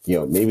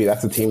 Maybe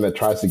that's a team that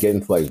tries to get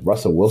into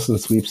Russell Wilson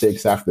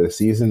sweepstakes after the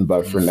season.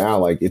 But for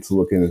now, it's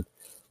looking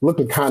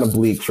kind of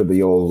bleak for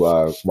the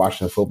old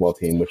Washington football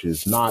team, which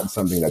is not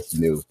something that's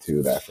new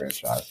to that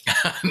franchise.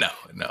 No,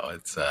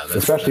 it's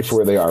especially for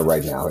where they are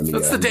right now.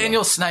 That's the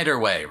Daniel Snyder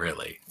way,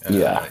 really.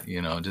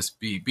 Just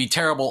be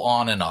terrible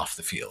on and off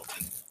the field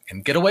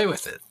and get away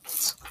with it.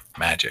 It's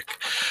magic.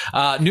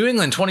 New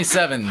England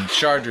 27,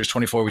 Chargers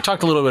 24. We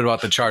talked a little bit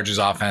about the Chargers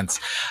offense.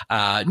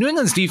 New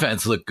England's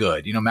defense looked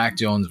good. Mac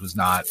Jones was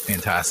not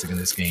fantastic in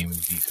this game.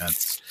 The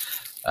defense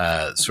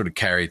sort of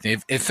carried.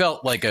 It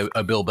felt like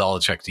a Bill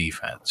Belichick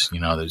defense.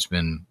 There's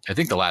been, I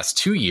think the last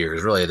 2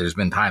 years, really, there's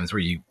been times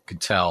where you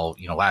could tell,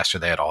 last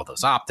year they had all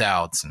those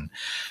opt-outs and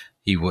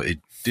it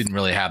didn't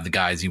really have the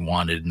guys he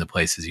wanted in the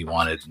places he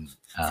wanted. And,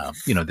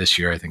 this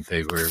year I think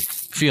they were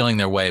feeling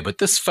their way, but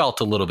this felt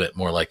a little bit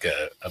more like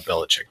a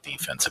Belichick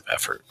defensive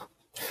effort.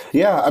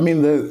 Yeah, I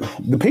mean,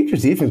 the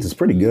Patriots defense is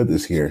pretty good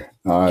this year.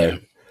 I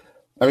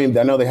mean,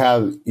 I know they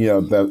have,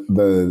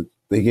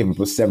 they gave up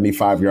a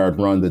 75-yard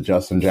run to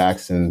Justin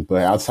Jackson,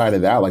 but outside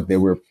of that, they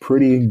were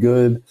pretty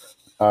good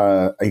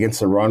against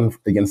the run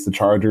against the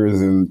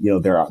Chargers, and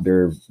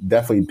they're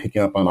definitely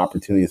picking up on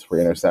opportunities for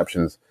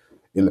interceptions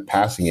in the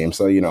passing game.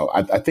 So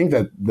I think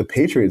that the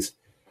Patriots,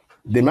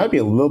 they might be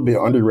a little bit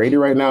underrated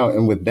right now,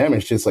 and with them,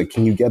 it's just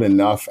can you get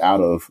enough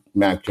out of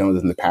Mac Jones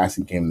in the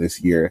passing game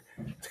this year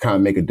to kind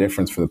of make a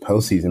difference for the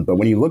postseason? But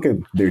when you look at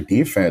their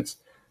defense,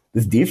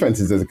 this defense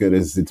is as good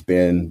as it's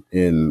been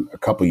in a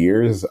couple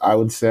years, I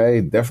would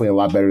say. Definitely a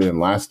lot better than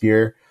last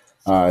year.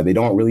 They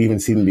don't really even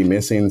seem to be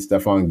missing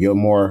Stephon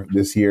Gilmore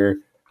this year.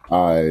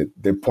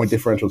 Their point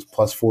differential is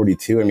plus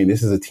 42. I mean,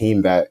 this is a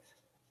team that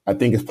I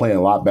think is playing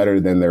a lot better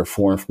than their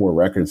 4-4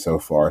 record so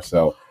far.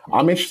 So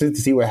I'm interested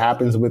to see what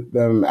happens with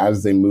them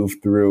as they move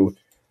through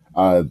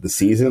the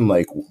season.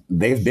 Like,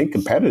 they've been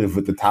competitive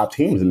with the top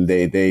teams, and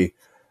they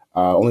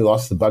only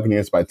lost to the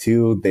Buccaneers by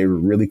 2. They were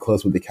really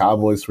close with the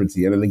Cowboys towards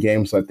the end of the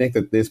game. So I think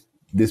that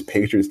this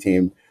Patriots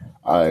team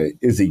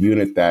is a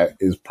unit that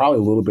is probably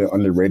a little bit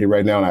underrated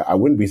right now. And I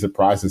wouldn't be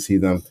surprised to see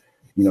them,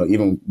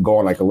 even go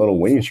on like a little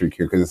winning streak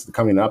here, because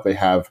coming up they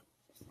have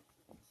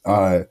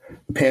the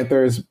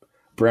Panthers,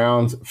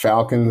 Browns,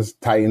 Falcons,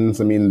 Titans.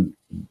 I mean,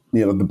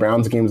 the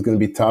Browns game is going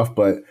to be tough,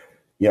 but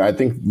I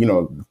think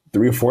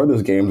 3 or 4 of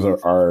those games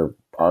are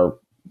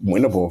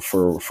winnable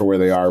for where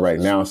they are right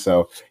now.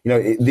 So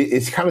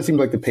it kind of seems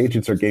like the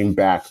Patriots are getting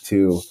back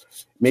to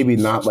maybe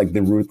not like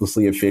the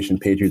ruthlessly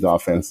efficient Patriots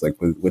offense like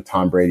with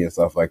Tom Brady and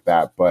stuff like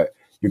that, but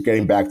you're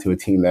getting back to a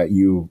team that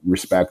you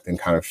respect and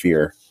kind of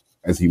fear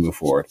as you move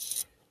forward.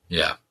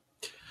 Yeah.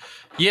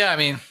 I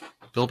mean,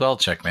 Bill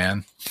Belichick,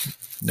 man,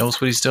 knows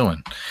what he's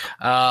doing.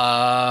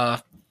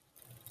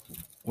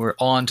 We're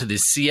on to the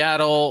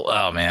Seattle.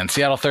 Oh man,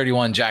 Seattle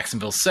 31,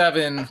 Jacksonville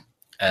 7.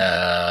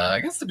 I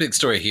guess the big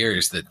story here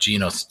is that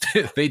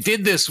they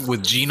did this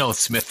with Geno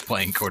Smith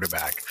playing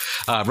quarterback.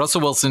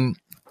 Russell Wilson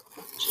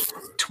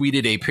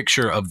tweeted a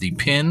picture of the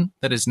pin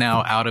that is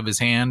now out of his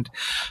hand.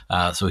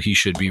 So he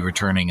should be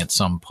returning at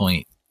some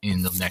point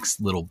in the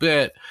next little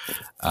bit.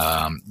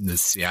 The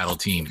Seattle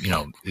team,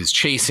 is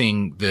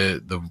chasing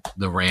the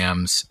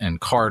Rams and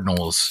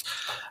Cardinals,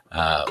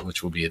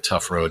 which will be a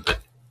tough road. But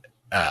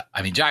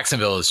I mean,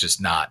 Jacksonville is just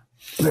not.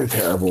 They're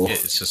terrible.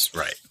 It's just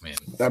right.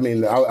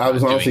 I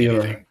was honestly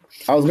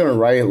gonna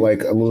write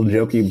like a little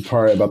jokey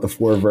part about the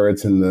 4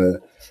 verts and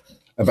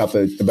about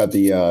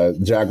the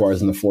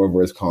Jaguars in the 4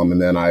 verts column,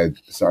 and then I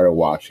started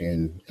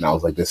watching and I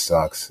was like, this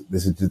sucks.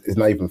 This is just, it's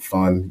not even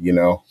fun,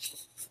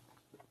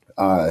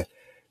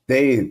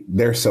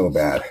 They're so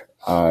bad,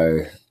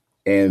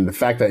 and the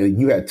fact that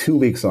you had 2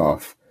 weeks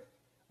off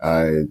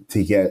to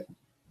get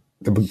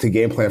the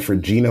game plan for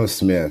Geno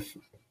Smith.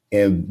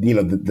 And,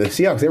 the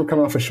Seahawks, they were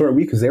coming off a short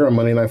week because they were on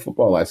Monday Night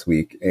Football last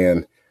week.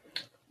 And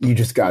you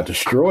just got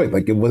destroyed.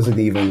 Like, it wasn't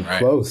even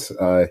close.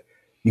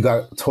 You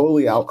got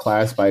totally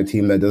outclassed by a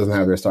team that doesn't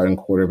have their starting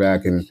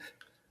quarterback. And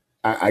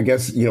I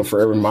guess, for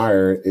Urban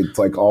Meyer, it's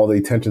like all the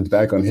attention's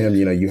back on him.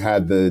 You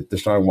had the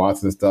Deshaun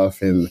Watson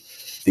stuff and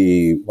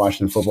the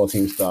Washington football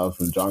team stuff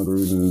and John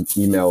Gruden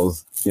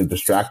emails,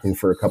 distracting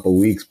for a couple of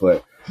weeks.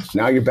 But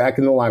now you're back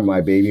in the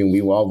limelight, baby. And we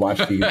all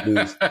watched you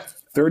lose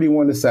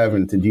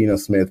 31-7 to Geno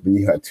Smith, but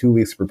you had 2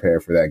 weeks to prepare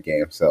for that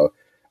game. So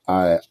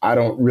I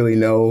don't really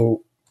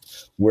know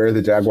where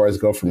the Jaguars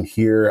go from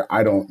here.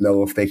 I don't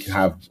know if they can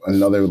have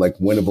another like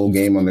winnable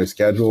game on their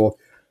schedule.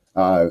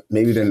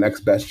 Maybe their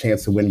next best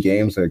chance to win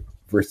games are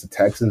versus the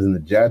Texans and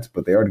the Jets,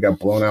 but they already got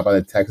blown out by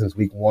the Texans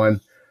week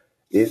 1.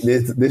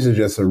 This is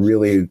just a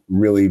really,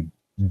 really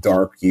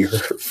dark year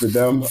for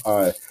them.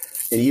 And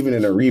even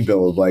in a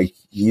rebuild, like,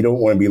 you don't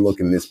want to be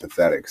looking this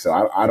pathetic.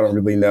 So I don't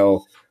really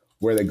know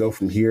where they go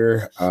from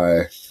here.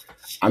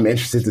 I'm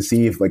interested to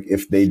see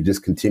if they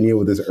just continue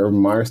with this Urban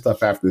Meyer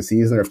stuff after the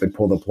season, or if they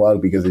pull the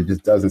plug, because it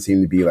just doesn't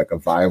seem to be like a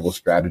viable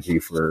strategy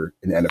for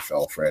an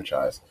NFL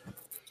franchise.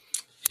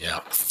 Yeah.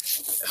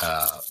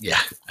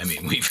 I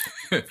mean,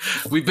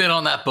 we've been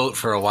on that boat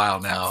for a while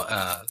now.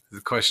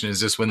 The question is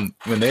just when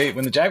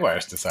the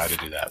Jaguars decide to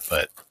do that,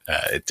 but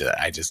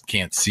I just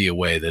can't see a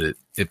way that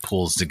it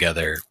pulls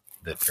together,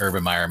 that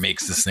Urban Meyer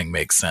makes this thing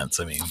make sense.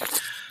 I mean,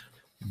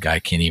 the guy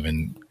can't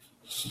even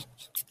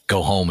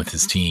go home with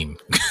his team.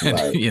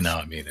 Right.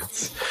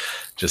 It's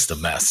just a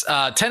mess.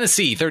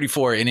 Tennessee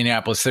 34,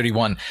 Indianapolis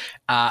 31.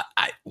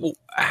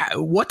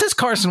 What does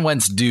Carson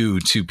Wentz do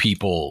to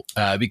people?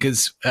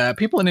 Because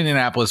people in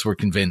Indianapolis were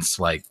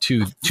convinced like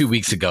two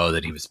weeks ago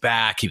that he was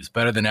back. He was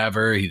better than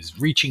ever. He was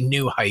reaching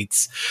new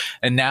heights.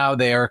 And now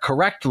they are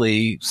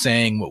correctly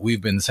saying what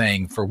we've been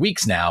saying for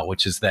weeks now,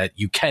 which is that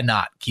you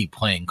cannot keep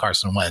playing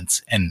Carson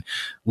Wentz and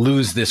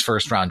lose this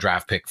first round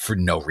draft pick for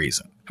no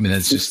reason. I mean,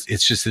 it's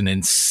just an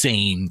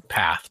insane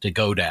path to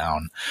go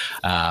down.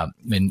 And,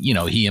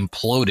 he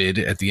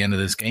imploded at the end of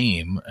this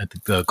game. I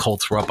think the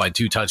Colts were up by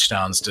 2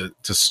 touchdowns to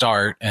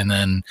start. And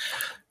then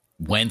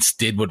Wentz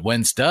did what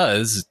Wentz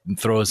does,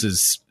 throws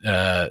his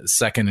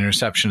second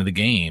interception of the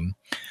game.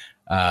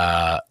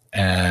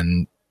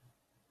 And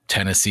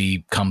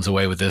Tennessee comes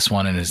away with this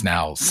one and is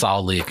now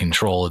solidly in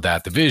control of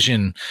that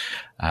division.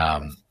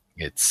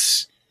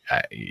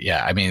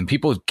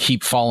 People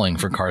keep falling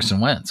for Carson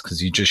Wentz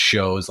because he just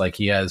shows like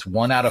he has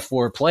 1 out of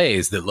 4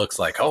 plays that looks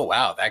like, oh,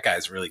 wow, that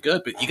guy's really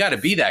good. But you got to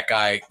be that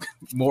guy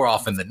more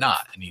often than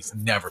not. And he's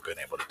never been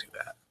able to do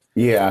that.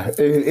 Yeah,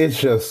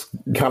 it's just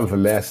kind of a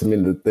mess. I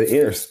mean,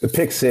 the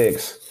pick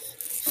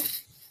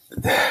 6,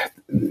 I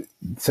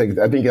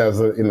think that was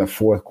in the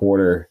fourth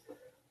quarter.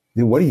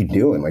 dude, what are you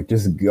doing? Like,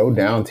 just go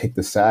down, take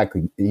the sack,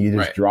 and you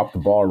just drop the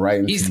ball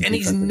right.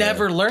 He's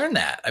never learned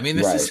that. I mean,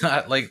 this is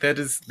not like that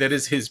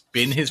is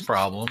been his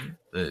problem.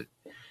 The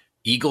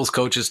Eagles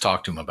coaches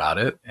talk to him about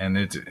it, and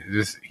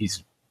he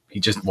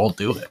just won't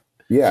do it.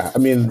 Yeah, I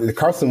mean,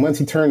 Carson Wentz,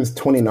 he turns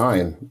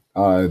 29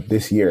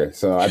 this year.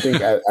 So I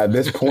think at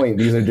this point,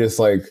 these are just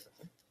like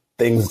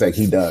things that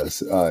he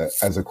does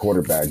as a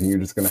quarterback. And you're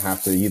just going to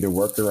have to either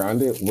work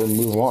around it or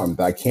move on.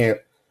 But I can't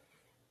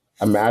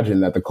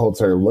imagine that the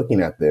Colts are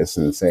looking at this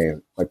and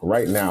saying, like,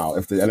 right now,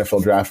 if the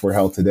NFL draft were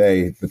held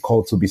today, the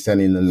Colts will be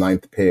sending the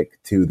 9th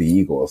pick to the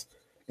Eagles.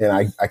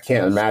 And I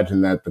can't imagine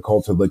that the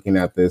Colts are looking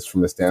at this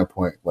from a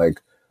standpoint like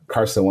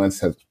Carson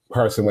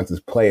Wentz's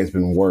play has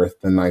been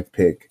worth the 9th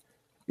pick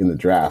in the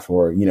draft,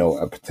 or, you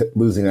know,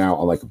 losing out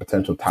on like a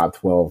potential top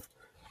 12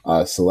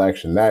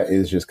 selection. That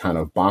is just kind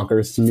of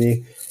bonkers to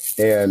me.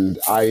 And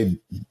I,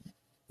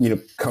 you know,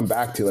 come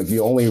back to like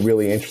the only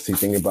really interesting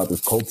thing about this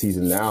Colts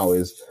season now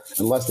is,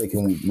 unless they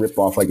can rip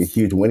off like a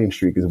huge winning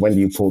streak, is when do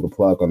you pull the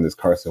plug on this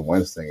Carson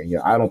Wentz thing? And, you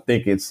know, I don't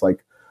think it's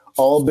like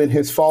all been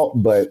his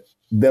fault, but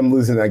them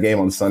losing that game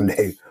on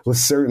Sunday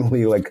was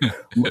certainly like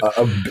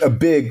a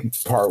big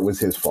part was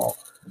his fault.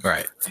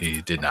 Right.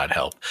 He did not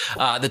help.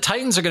 The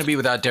Titans are going to be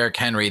without Derrick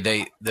Henry.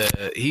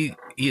 He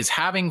is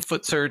having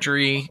foot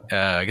surgery.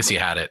 I guess he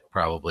had it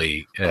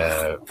probably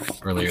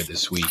earlier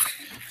this week,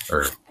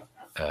 or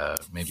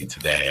maybe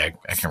today.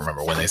 I can't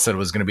remember when they said it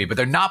was going to be, but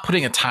they're not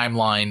putting a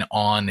timeline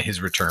on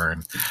his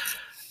return,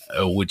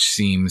 which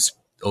seems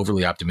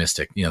overly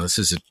optimistic. You know, this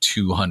is a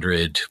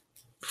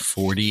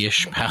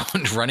 240-ish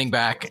pound running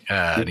back,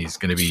 and he's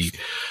going to be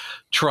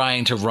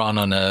trying to run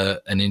on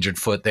an injured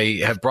foot. They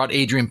have brought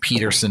Adrian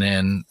Peterson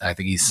in. I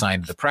think he's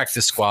signed the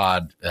practice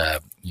squad,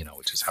 you know,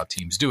 which is how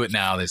teams do it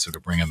now. They sort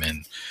of bring him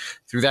in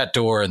through that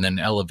door and then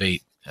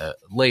elevate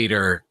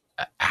later.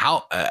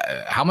 How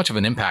much of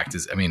an impact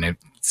is, I mean, it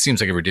seems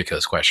like a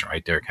ridiculous question,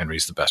 right? Derrick Henry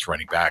is the best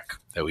running back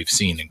that we've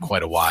seen in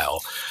quite a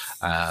while.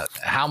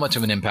 How much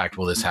of an impact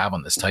will this have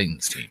on this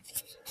Titans team?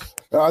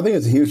 I think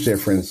it's a huge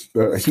difference,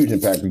 a huge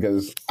impact,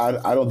 because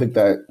I don't think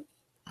that,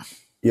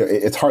 you know,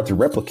 it's hard to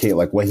replicate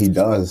like what he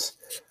does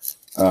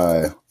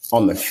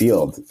on the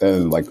field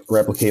and like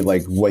replicate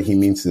like what he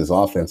means to his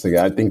offense. Like,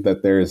 I think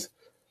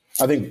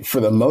for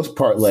the most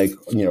part, like,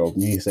 you know,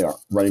 you say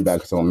running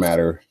backs don't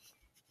matter.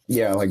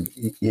 Yeah, like,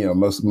 you know,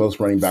 most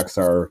running backs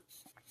are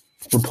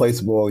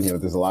replaceable. You know,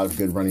 there's a lot of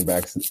good running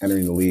backs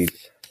entering the league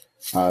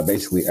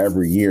basically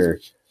every year.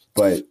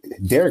 But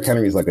Derrick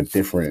Henry is like a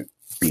different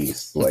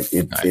beast. Like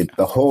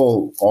the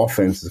whole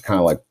offense is kind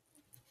of like,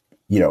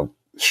 you know,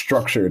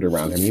 structured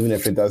around him, even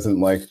if it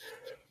doesn't like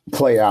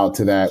play out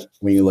to that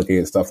when you look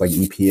at stuff like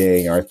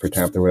EPA, yards per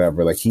attempt or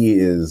whatever. Like, he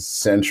is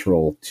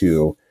central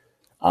to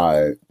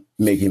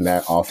making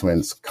that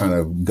offense kind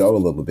of go a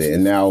little bit.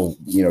 And now,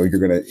 you know, you're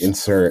going to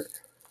insert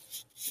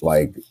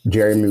like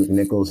Jerry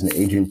McNichols and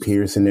Adrian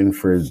Peterson in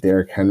for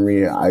Derrick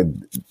Henry. I,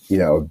 you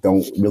know,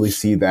 don't really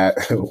see that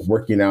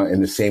working out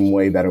in the same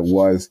way that it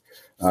was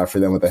for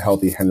them with a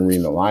healthy Henry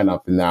in the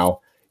lineup. And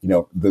now, you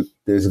know,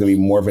 there's going to be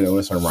more of an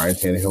onus on Ryan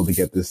Tannehill to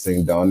get this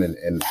thing done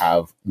and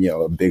have, you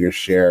know, a bigger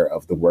share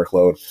of the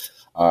workload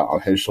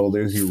on his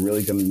shoulders. You're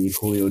really going to need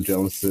Julio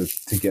Jones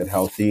to get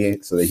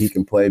healthy so that he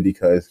can play,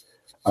 because,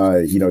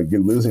 you know,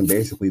 you're losing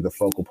basically the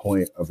focal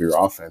point of your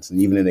offense.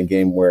 And even in a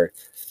game where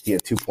he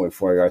had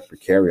 2.4 yards per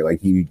carry,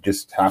 like, you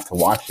just have to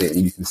watch it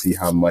and you can see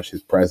how much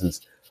his presence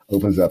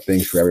opens up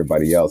things for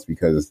everybody else,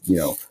 because, you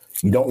know,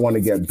 you don't want to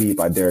get beat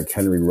by Derrick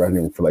Henry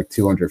running for like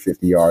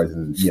 250 yards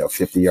and, you know,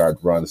 50-yard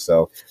runs.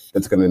 So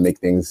that's going to make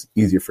things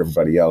easier for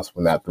everybody else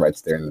when that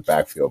threat's there in the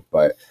backfield.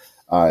 But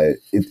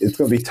it's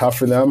going to be tough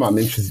for them. I'm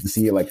interested to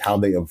see like how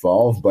they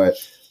evolve. But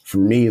for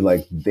me,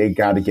 like, they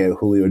got to get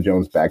Julio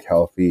Jones back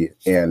healthy,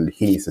 and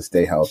he needs to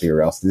stay healthy,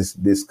 or else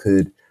this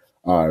could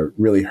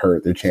really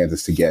hurt their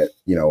chances to get,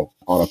 you know,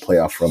 on a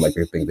playoff run like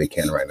they think they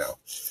can right now.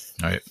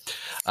 All right.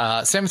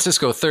 San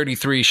Francisco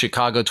 33,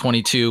 Chicago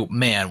 22.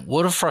 Man,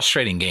 what a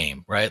frustrating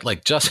game, right?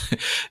 Like,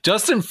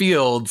 Justin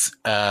Fields,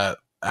 I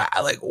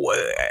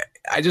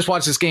just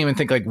watched this game and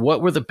think, like,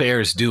 what were the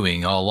Bears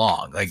doing all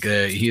along? Like,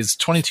 his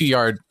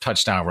 22-yard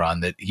touchdown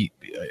run that he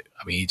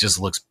just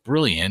looks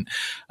brilliant.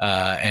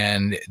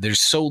 And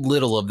there's so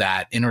little of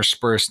that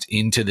interspersed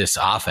into this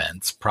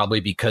offense, probably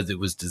because it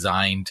was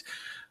designed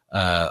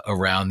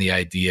around the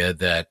idea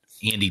that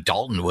Andy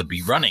Dalton would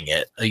be running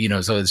it, you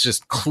know, so it's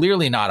just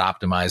clearly not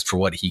optimized for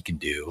what he can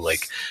do.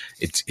 Like,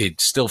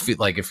 it still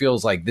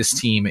feels like this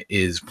team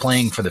is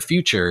playing for the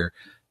future,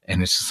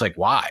 and it's just like,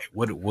 why?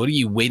 What are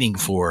you waiting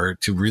for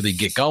to really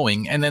get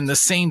going? And then the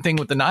same thing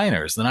with the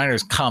Niners. The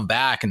Niners come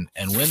back and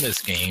win this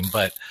game,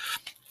 but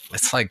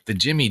it's like the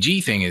Jimmy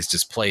G thing is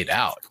just played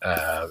out.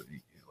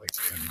 Like,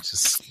 I'm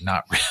just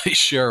not really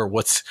sure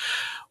what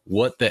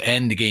the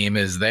end game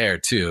is there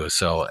too.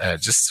 So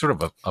just sort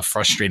of a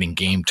frustrating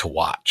game to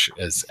watch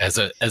as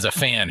a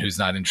fan who's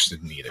not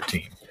interested in either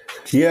team.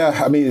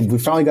 Yeah, I mean, we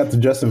finally got the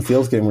Justin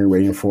Fields game we were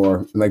waiting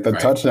for. Like, the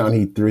touchdown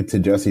he threw to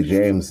Jesse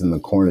James in the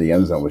corner of the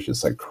end zone was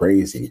just like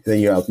crazy. And then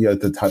you have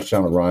the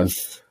touchdown run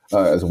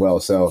as well.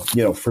 So,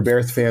 for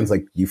Bears fans,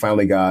 like you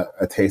finally got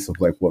a taste of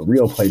like what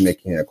real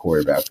playmaking at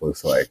quarterback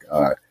looks like,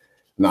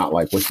 not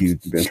like what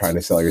you've been trying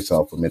to sell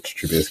yourself with Mitch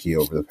Trubisky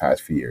over the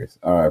past few years.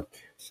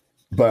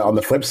 But on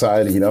the flip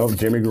side,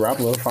 Jimmy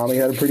Garoppolo finally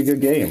had a pretty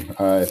good game.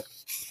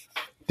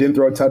 Didn't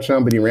throw a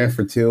touchdown, but he ran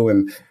for 2.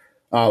 And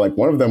like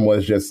one of them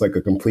was just like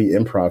a complete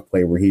improv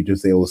play where he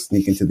just able to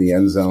sneak into the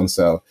end zone.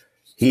 So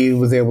he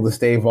was able to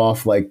stave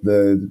off like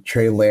the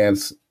Trey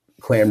Lance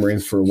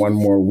clamorings for one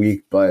more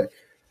week. But,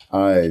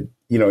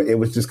 it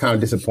was just kind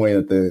of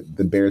disappointing that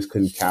the Bears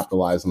couldn't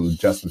capitalize on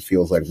Justin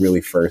Fields' like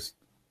really first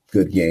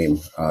good game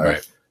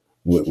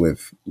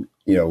with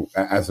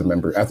as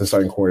the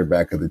starting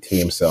quarterback of the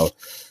team. So,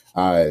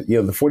 the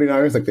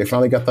 49ers, like they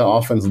finally got the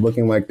offense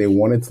looking like they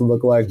wanted to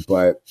look like,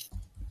 but,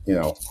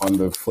 on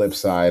the flip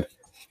side,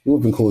 it would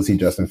have been cool to see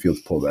Justin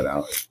Fields pull that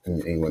out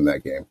and win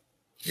that game.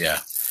 Yeah.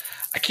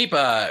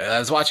 I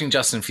was watching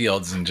Justin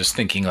Fields and just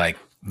thinking like,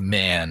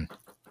 man,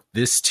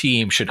 this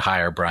team should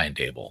hire Brian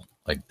Daboll.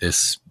 Like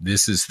this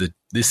is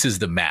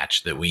the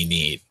match that we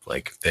need.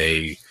 Like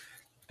they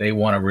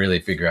want to really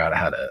figure out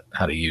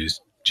how to use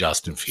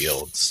Justin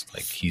Fields.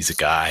 Like he's a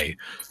guy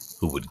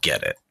who would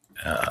get it.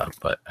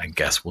 But I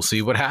guess we'll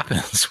see what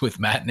happens with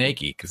Matt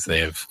Nagy because they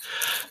have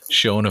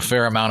shown a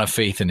fair amount of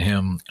faith in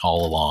him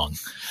all along.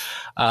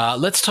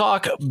 Let's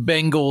talk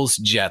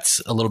Bengals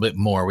Jets a little bit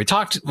more. We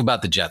talked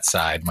about the Jets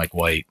side, Mike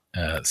White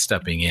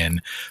stepping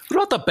in. What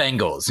about the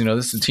Bengals?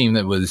 This is a team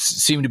that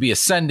seemed to be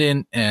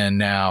ascendant and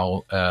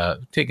now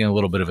taking a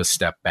little bit of a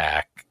step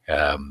back.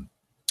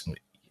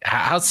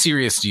 How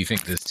serious do you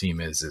think this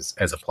team is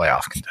as a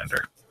playoff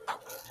contender?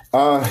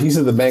 You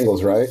said the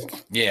Bengals, right?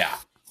 Yeah.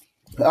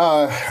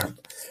 I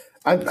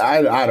don't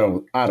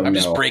know. I'm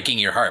just breaking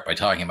your heart by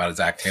talking about a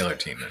Zach Taylor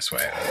team this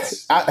way.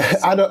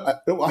 I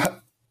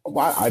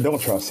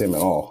don't trust him at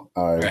all.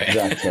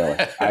 Zach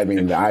Taylor. I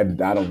mean, I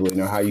don't really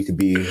know how you could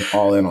be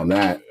all in on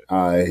that.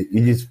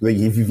 You just like,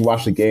 if you've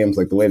watched the games,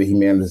 like the way that he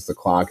manages the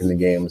clock in the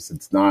games,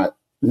 it's not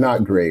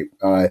great.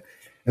 I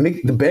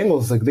think the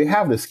Bengals, like they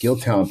have the skill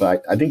talent,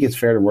 but I think it's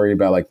fair to worry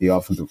about like the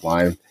offensive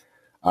line.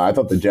 I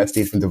thought the Jets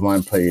defensive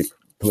line played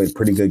a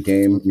pretty good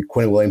game.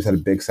 Quinn Williams had a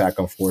big sack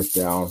on 4th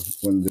down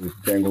when the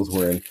Bengals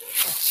were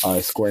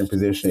in scoring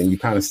position. And you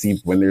kind of see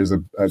when there's a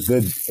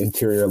good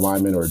interior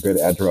lineman or a good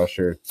edge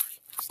rusher,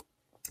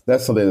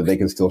 that's something that they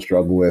can still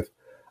struggle with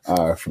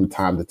from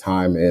time to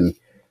time. And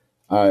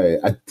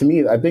to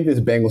me, I think this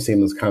Bengals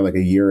team is kind of like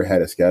a year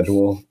ahead of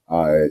schedule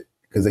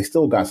because they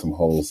still got some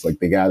holes. Like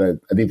I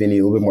think they need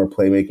a little bit more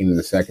playmaking in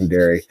the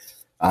secondary.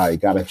 You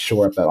got to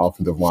shore up that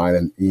offensive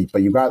line,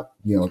 but you got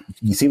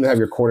you seem to have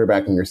your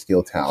quarterback and your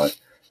skill talent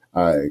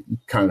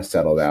kind of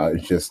settled out.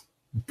 It's just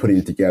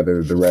putting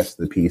together the rest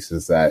of the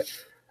pieces that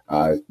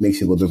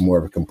makes you a little bit more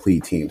of a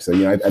complete team. So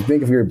I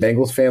think if you're a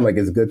Bengals fan, like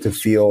it's good to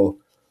feel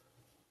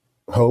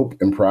hope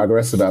and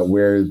progress about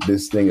where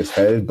this thing is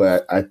headed,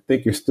 but I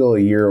think you're still a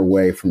year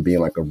away from being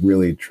like a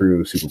really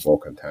true Super Bowl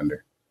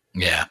contender.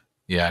 Yeah.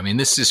 I mean,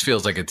 this just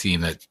feels like a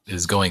team that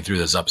is going through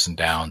those ups and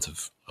downs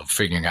of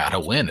figuring out how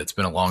to win. It's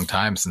been a long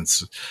time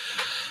since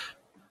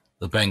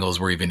the Bengals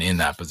were even in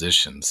that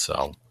position.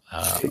 So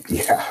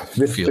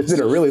it's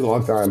been a really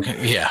long time.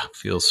 Yeah,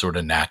 feels sort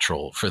of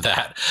natural for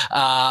that.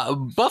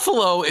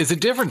 Buffalo is a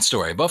different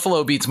story.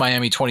 Buffalo beats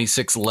Miami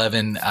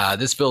 26-11.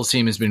 This Bills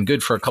team has been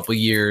good for a couple of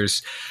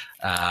years.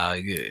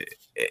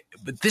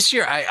 But this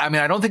year, I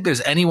mean, I don't think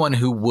there's anyone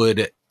who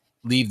would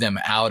leave them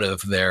out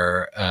of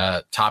their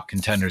top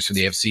contenders for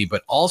the AFC,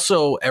 but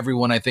also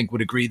everyone I think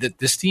would agree that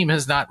this team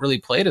has not really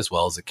played as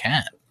well as it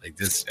can. Like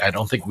this, I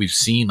don't think we've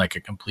seen like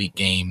a complete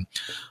game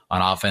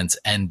on offense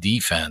and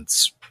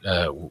defense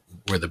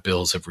where the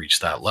Bills have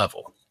reached that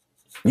level.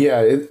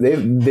 Yeah,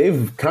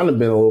 they've kind of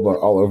been a little bit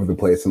all over the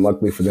place, and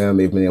luckily for them,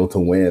 they've been able to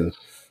win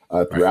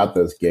throughout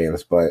those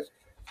games. But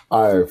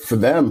for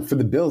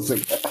the Bills,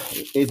 like,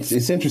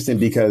 it's interesting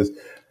because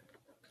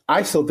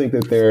I still think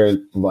that they're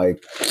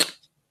like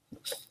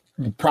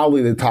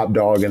probably the top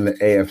dog in the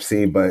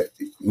AFC, but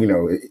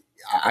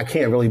I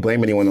can't really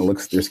blame anyone that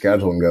looks at their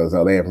schedule and goes,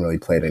 "Oh, they haven't really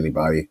played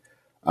anybody,"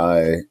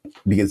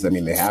 because I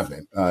mean they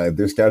haven't.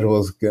 Their schedule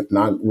is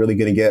not really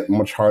going to get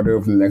much harder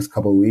over the next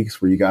couple of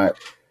weeks, where you got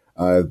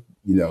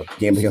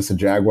games against the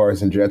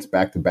Jaguars and Jets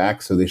back to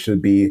back, so they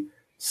should be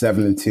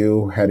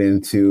 7-2 head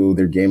into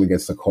their game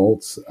against the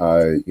Colts,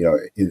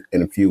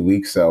 in a few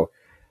weeks. So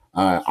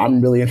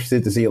I'm really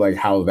interested to see like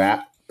how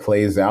that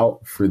plays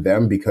out for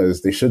them,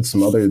 because they should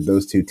smother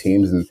those two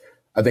teams. And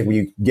I think when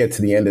you get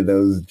to the end of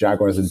those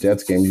Jaguars and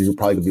Jets games, you're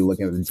probably going to be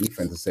looking at the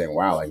defense and saying,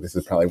 wow, like this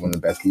is probably one of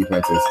the best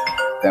defenses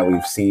that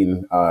we've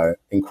seen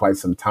in quite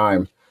some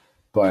time.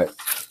 But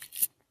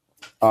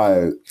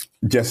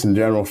just in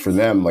general for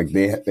them, like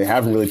they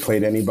haven't really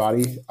played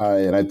anybody.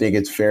 And I think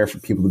it's fair for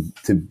people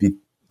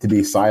to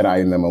be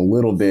side-eyeing them a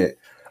little bit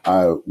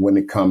when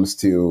it comes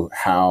to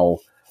how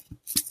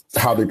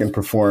they can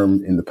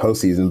perform in the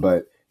postseason.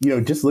 But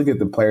just look at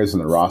the players on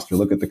the roster,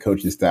 look at the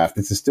coaching staff.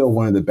 This is still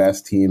one of the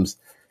best teams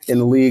in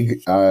the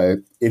league.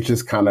 It's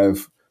just kind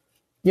of,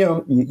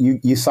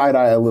 you side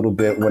eye a little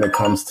bit when it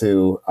comes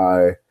to,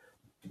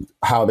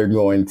 how they're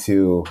going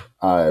to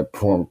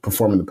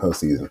perform in the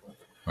postseason.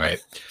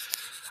 Right.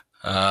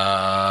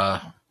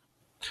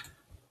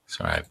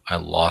 Sorry, I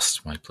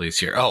lost my place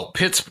here. Oh,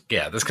 Pittsburgh.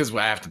 Yeah, that's because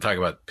I have to talk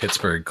about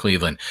Pittsburgh,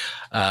 Cleveland.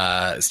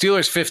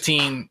 Steelers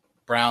 15,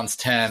 Browns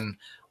 10.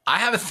 I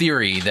have a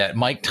theory that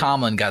Mike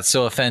Tomlin got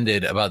so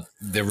offended about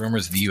the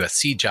rumors of the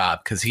USC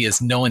job because he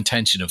has no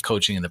intention of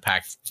coaching in the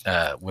Pac,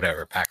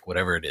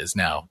 whatever it is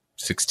now,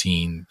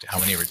 16, how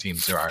many ever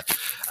teams there are.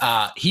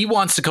 He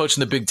wants to coach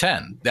in the Big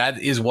Ten.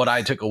 That is what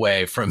I took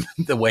away from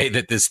the way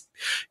that this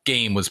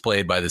game was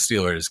played by the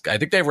Steelers. I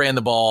think they ran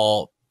the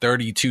ball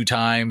 32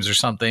 times or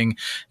something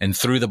and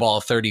threw the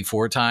ball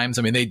 34 times.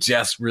 I mean, they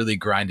just really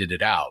grinded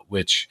it out,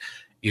 which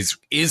is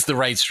the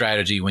right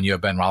strategy when you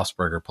have Ben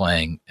Roethlisberger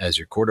playing as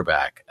your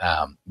quarterback.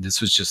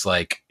 This was just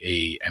like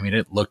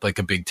it looked like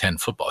a Big Ten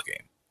football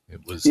game.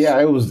 It was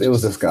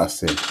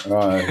disgusting.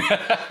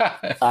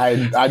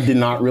 I did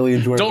not really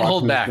enjoy. Don't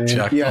hold back,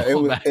 Chuck. Yeah,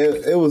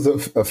 it was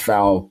a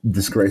foul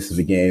disgrace of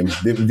a game.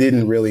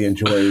 Didn't really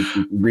enjoy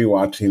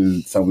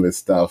rewatching some of this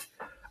stuff.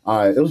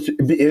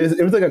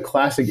 It was like a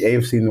classic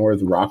AFC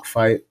North rock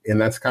fight,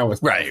 and that's kind of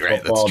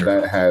football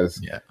that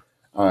has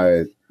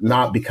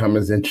not become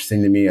as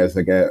interesting to me as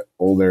I get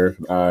older.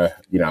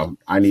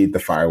 I need the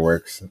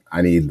fireworks,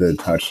 I need the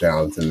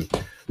touchdowns, and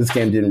this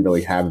game didn't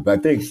really have it. But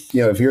I think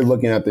if you're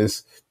looking at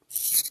this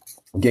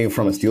game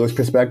from a Steelers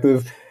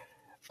perspective,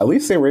 at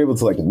least they were able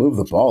to move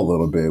the ball a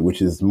little bit,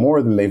 which is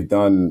more than they've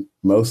done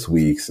most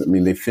weeks. I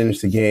mean, they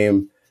finished the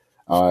game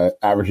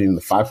averaging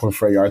the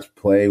 5.4 yards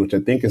per play, which I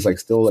think is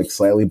still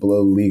slightly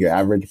below the league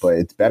average, but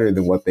it's better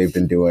than what they've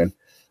been doing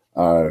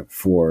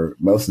for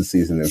most of the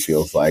season, it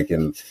feels like.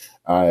 And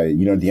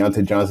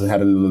Deontay Johnson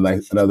had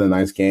another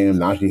nice game.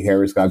 Najee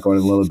Harris got going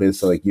a little bit,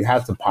 so you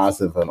had some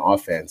positive on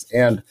offense,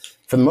 and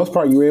for the most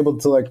part, you were able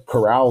to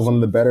corral one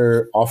of the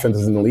better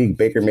offenses in the league.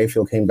 Baker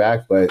Mayfield came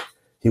back, but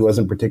he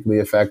wasn't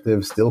particularly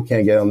effective. Still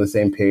can't get on the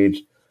same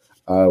page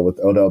with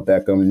Odell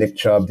Beckham. Nick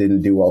Chubb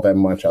didn't do all that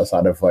much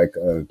outside of a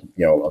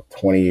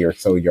 20 or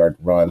so yard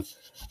run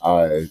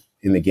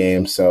in the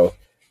game. So,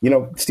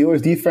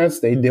 Steelers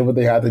defense, they did what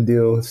they had to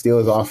do.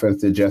 Steelers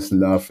offense did just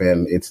enough,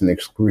 and it's an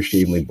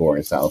excruciatingly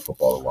boring style of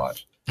football to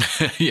watch.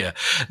 Yeah.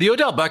 The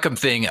Odell Beckham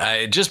thing,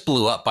 it just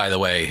blew up, by the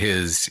way.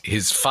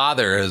 His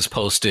father has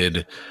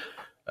posted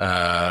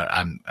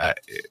a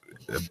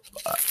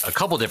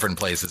couple different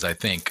places, I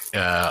think,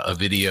 a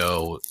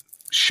video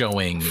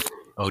showing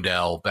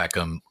Odell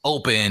Beckham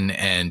open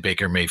and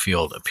Baker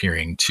Mayfield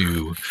appearing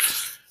to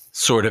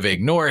sort of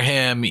ignore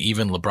him.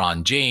 Even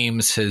LeBron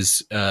James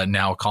is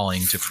now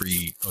calling to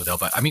free Odell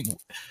Beckham. I mean,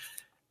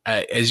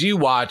 as you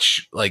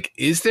watch,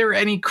 is there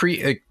any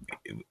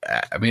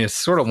it's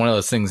sort of one of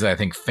those things that I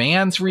think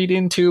fans read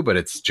into, but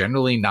it's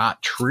generally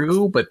not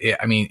true. But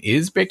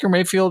is Baker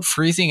Mayfield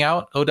freezing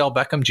out Odell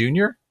Beckham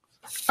Jr.?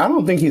 I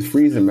don't think he's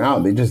freezing him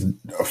out. They just,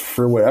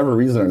 for whatever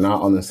reason, are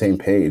not on the same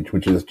page,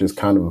 which is just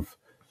kind of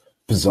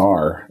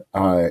bizarre.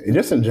 And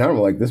just in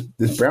general,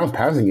 this Browns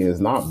passing game has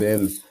not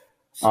been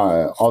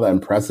all that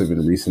impressive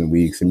in recent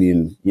weeks. I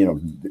mean,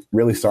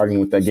 really starting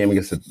with that game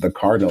against the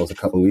Cardinals a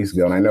couple of weeks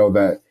ago. And I know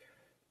that,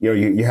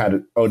 you had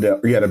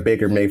a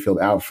Baker Mayfield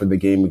out for the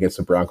game against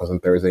the Broncos on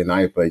Thursday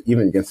night, but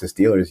even against the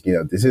Steelers,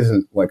 this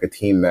isn't a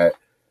team that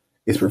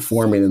is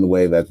performing in the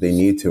way that they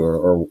need to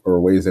or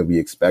ways that we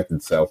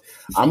expected. So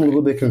I'm a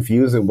little bit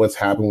confused at what's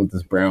happened with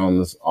this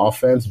Browns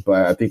offense,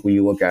 but I think when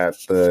you look at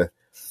the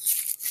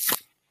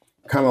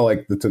kind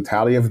of the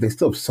totality of it, they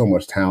still have so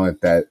much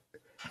talent that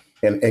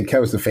and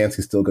Kevin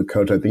Stefanski's still a good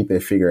coach. I think they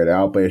figure it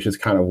out, but it's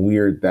just kind of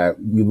weird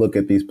that we look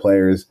at these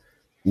players,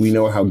 we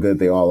know how good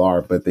they all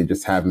are, but they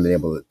just haven't been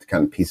able to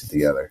kind of piece it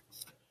together.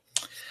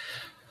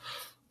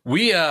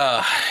 We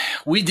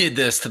did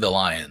this to the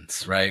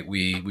Lions, right?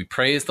 We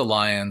praised the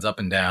Lions up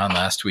and down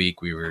last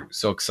week. We were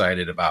so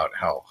excited about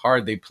how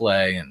hard they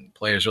play and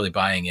players really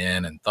buying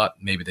in and thought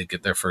maybe they'd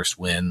get their first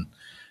win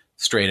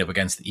straight up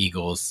against the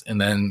Eagles. And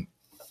then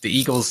the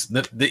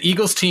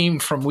Eagles team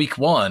from week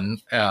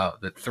one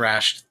that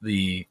thrashed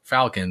the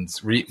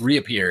Falcons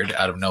reappeared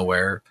out of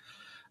nowhere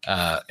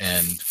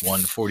and won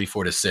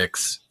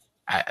 44-6.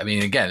 I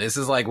mean, again, this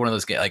is one of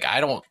those games.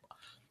 I'm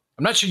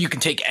not sure you can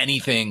take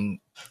anything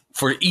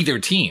for either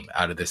team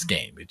out of this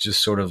game. It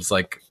just sort of was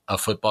like a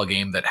football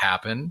game that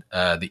happened.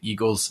 The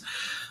Eagles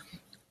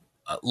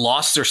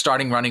lost their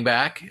starting running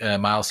back,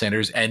 Miles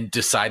Sanders, and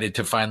decided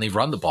to finally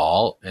run the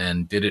ball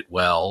and did it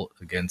well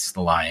against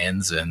the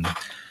Lions. And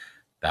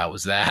that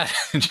was that.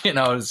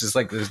 It's just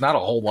there's not a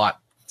whole lot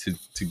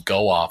to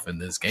go off in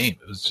this game.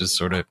 It was just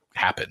sort of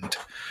happened.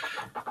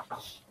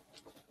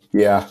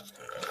 Yeah.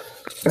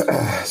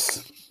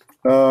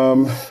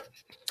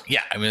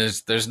 Yeah, I mean,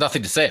 there's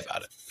nothing to say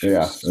about it.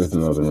 Yeah, there's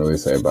nothing really to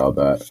say about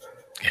that.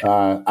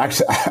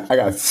 Actually, I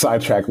got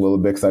sidetracked a little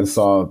bit because I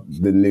saw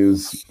the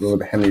news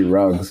with Henry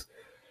Ruggs.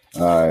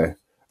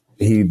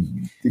 He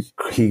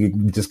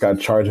just got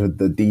charged with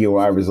the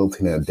DUI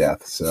resulting in a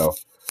death. So,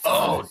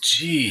 oh,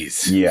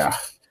 jeez. Yeah,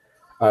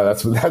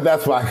 that's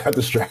why I got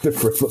distracted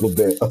for a little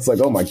bit. I was like,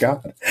 oh my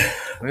god.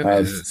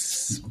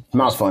 It's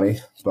not funny,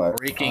 but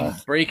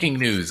breaking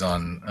news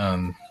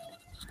on.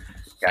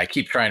 I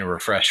keep trying to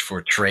refresh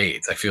for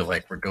trades. I feel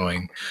like we're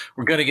going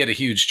to get a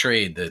huge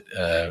trade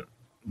that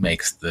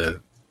makes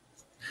the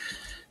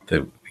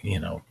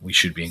we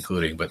should be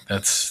including, but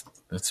that's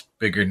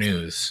bigger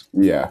news.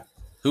 Yeah.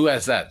 Who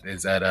has that?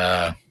 Is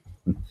that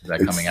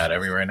coming out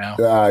everywhere now?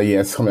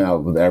 Yeah, it's coming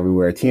out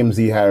everywhere.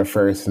 TMZ had it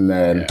first, and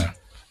then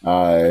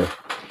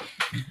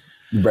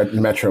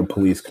Metro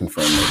Police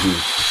confirmed that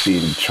he's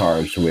being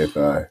charged with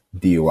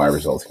DUI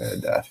resulting in a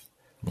death.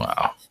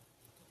 Wow.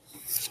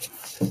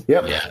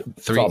 Yep. Yeah.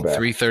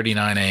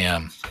 3:39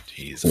 a.m.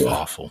 Jeez,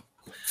 awful.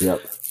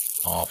 Yep.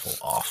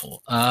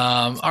 Awful.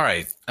 All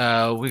right.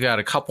 We got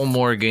a couple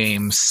more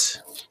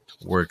games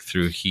to work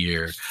through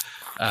here.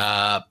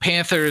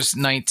 Panthers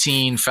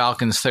 19,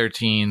 Falcons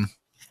 13.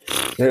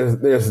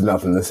 There's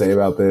nothing to say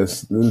about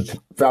this.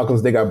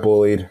 Falcons, they got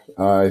bullied.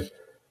 I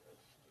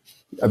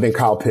think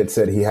Kyle Pitts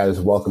said he had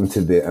his welcome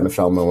to the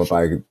NFL moment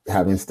by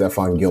having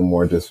Stephon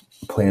Gilmore just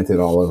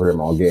planted all over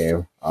him all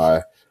game.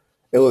 I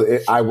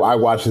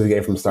watched this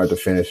game from start to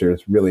finish.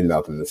 There's really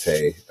nothing to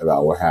say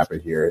about what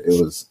happened here. It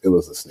was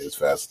a snooze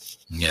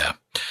fest. Yeah.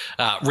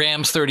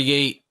 Rams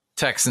 38,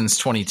 Texans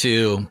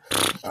 22.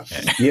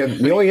 Yeah.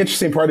 The only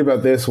interesting part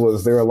about this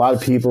was there were a lot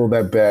of people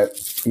that bet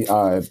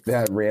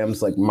that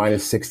Rams like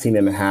minus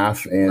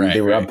 16.5, and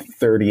they were up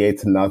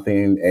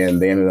 38-0,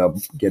 and they ended up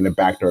getting a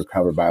backdoor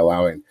cover by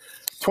allowing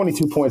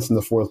 22 points in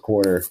the fourth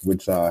quarter,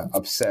 which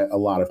upset a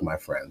lot of my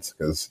friends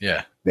because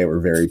they were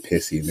very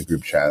pissy in the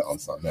group chat on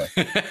Sunday.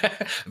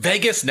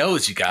 Vegas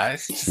knows, you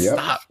guys.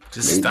 Stop.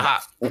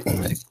 Stop.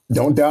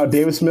 Don't doubt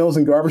Davis Mills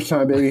in garbage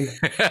time, baby.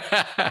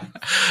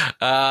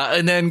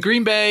 And then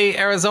Green Bay,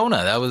 Arizona.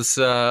 That was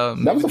a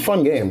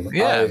fun game.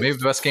 Yeah, maybe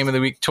the best game of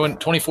the week.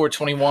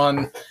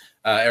 24-21,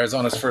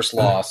 Arizona's first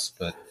loss.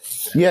 But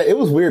yeah, it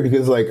was weird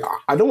because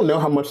I don't know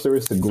how much there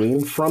is to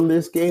glean from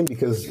this game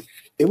because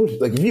it was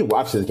if you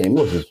watch this game,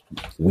 it was just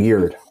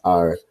weird,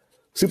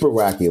 super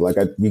wacky.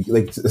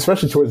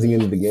 Especially towards the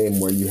end of the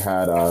game where you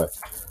had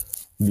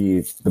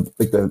the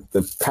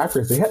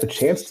Packers. They had a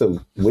chance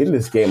to win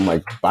this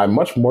game by a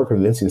much more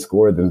convincing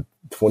score than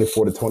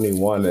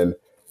 24-21, and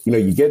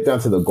you get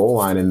down to the goal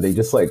line and they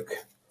just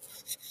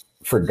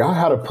forgot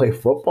how to play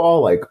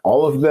football.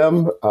 All of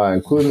them,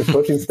 including the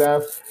coaching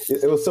staff.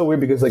 It was so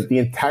weird because the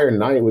entire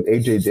night with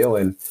AJ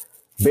Dillon.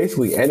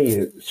 Basically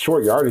any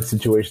short yardage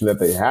situation that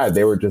they had,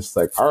 they were just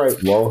all right,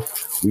 well,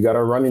 we got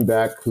a running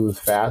back who's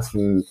fast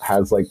and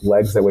has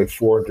legs that weigh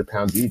 400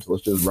 pounds each.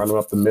 Let's just run them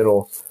up the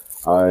middle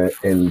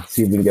and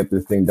see if we can get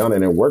this thing done.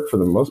 And it worked for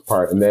the most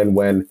part. And then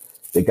when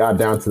they got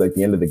down to the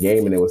end of the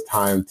game and it was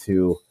time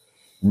to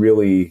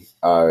really,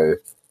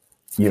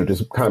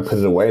 just kind of put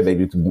it away, they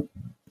just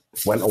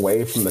went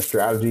away from the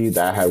strategy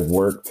that had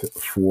worked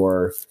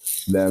for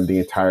them the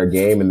entire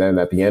game. And then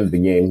at the end of the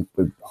game,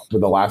 with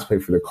the last play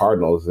for the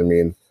Cardinals,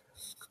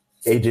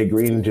 AJ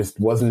Green just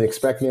wasn't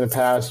expecting a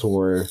pass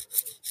or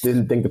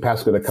didn't think the pass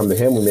was going to come to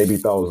him, or maybe he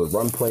thought it was a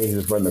run play. He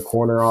just run the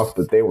corner off,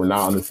 but they were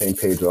not on the same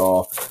page at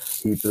all.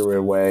 He threw it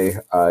away,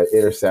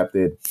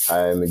 intercepted,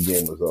 and the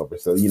game was over.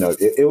 So,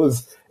 it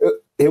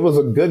was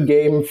a good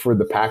game for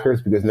the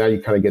Packers because now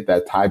you kind of get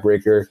that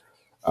tiebreaker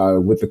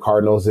with the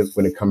Cardinals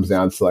when it comes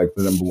down to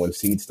the number one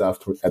seed stuff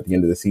at the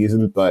end of the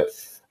season. But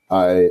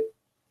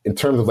in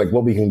terms of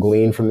what we can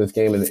glean from this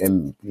game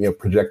and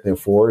projecting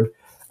forward,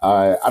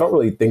 I don't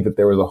really think that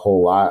there was a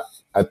whole lot.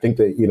 I think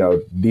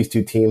that, these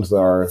two teams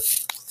are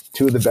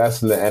two of the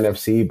best in the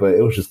NFC, but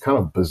it was just kind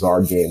of a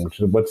bizarre game, which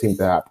is what seemed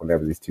to happen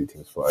whenever these two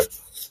teams play.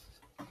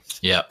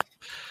 Yeah.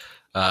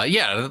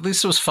 At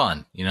least it was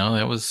fun.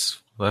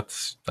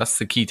 That's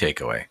the key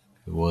takeaway.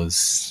 It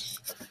was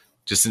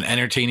just an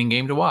entertaining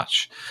game to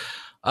watch.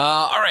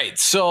 All right,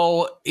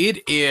 so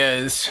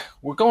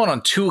we're going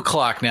on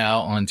 2:00 now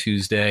on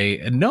Tuesday,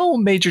 and no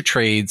major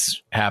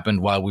trades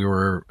happened while we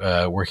were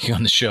working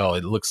on the show.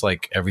 It looks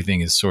like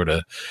everything is sort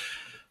of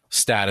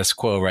status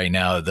quo right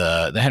now.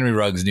 The Henry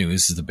Ruggs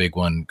news is the big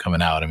one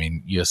coming out.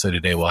 USA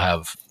Today will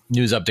have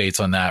news updates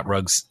on that.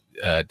 Ruggs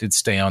did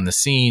stay on the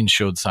scene,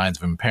 showed signs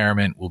of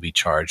impairment, will be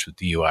charged with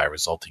DUI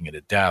resulting in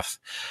a death.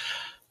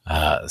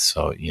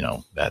 So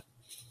that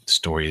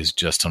story is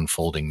just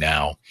unfolding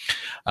now.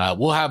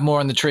 We'll have more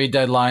on the trade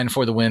deadline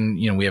for the win.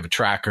 We have a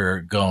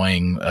tracker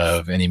going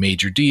of any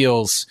major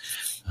deals.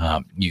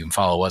 You can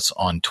follow us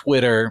on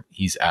Twitter.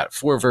 He's at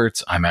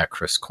 4VERTS. I'm at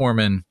Chris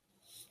Corman.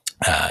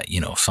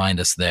 Find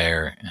us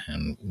there,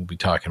 and we'll be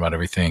talking about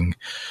everything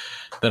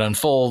that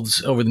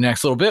unfolds over the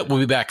next little bit. We'll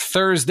be back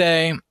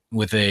Thursday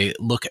with a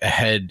look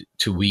ahead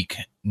to week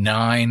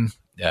 9.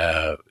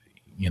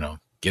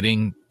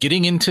 Getting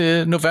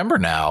into November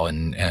now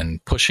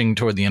and pushing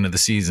toward the end of the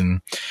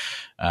season.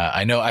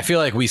 I feel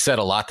like we said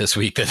a lot this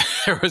week that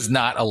there was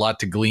not a lot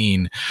to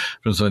glean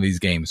from some of these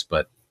games,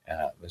 but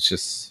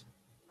it's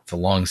a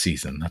long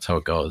season. That's how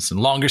it goes. And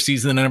longer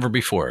season than ever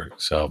before.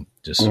 So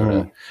just sort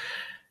of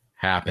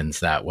happens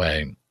that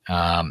way.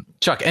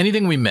 Chuck,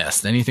 anything we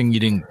missed? Anything we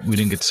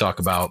didn't get to talk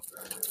about,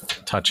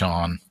 touch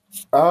on?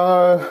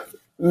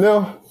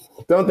 No.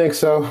 Don't think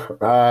so.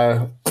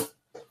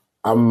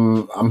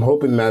 I'm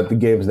hoping that the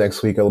games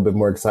next week are a little bit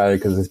more excited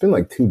because it's been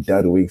like 2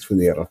 dud weeks for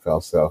the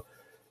NFL. So,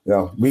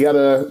 we got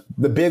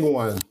the big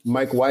one,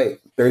 Mike White,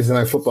 Thursday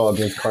Night Football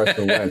against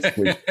Carson Wentz,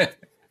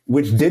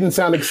 which didn't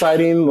sound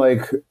exciting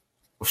like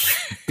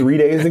 3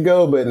 days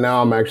ago, but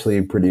now I'm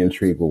actually pretty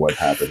intrigued with what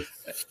happens.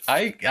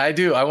 I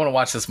do. I want to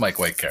watch this Mike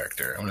White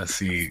character. I want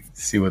to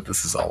see what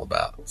this is all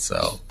about.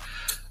 So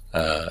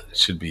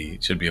should be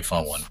a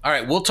fun one. All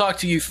right, we'll talk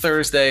to you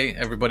Thursday,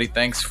 everybody.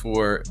 Thanks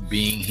for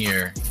being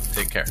here.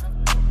 Take care.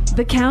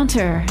 The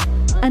Counter,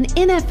 an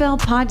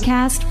NFL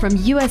podcast from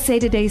USA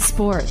Today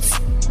Sports.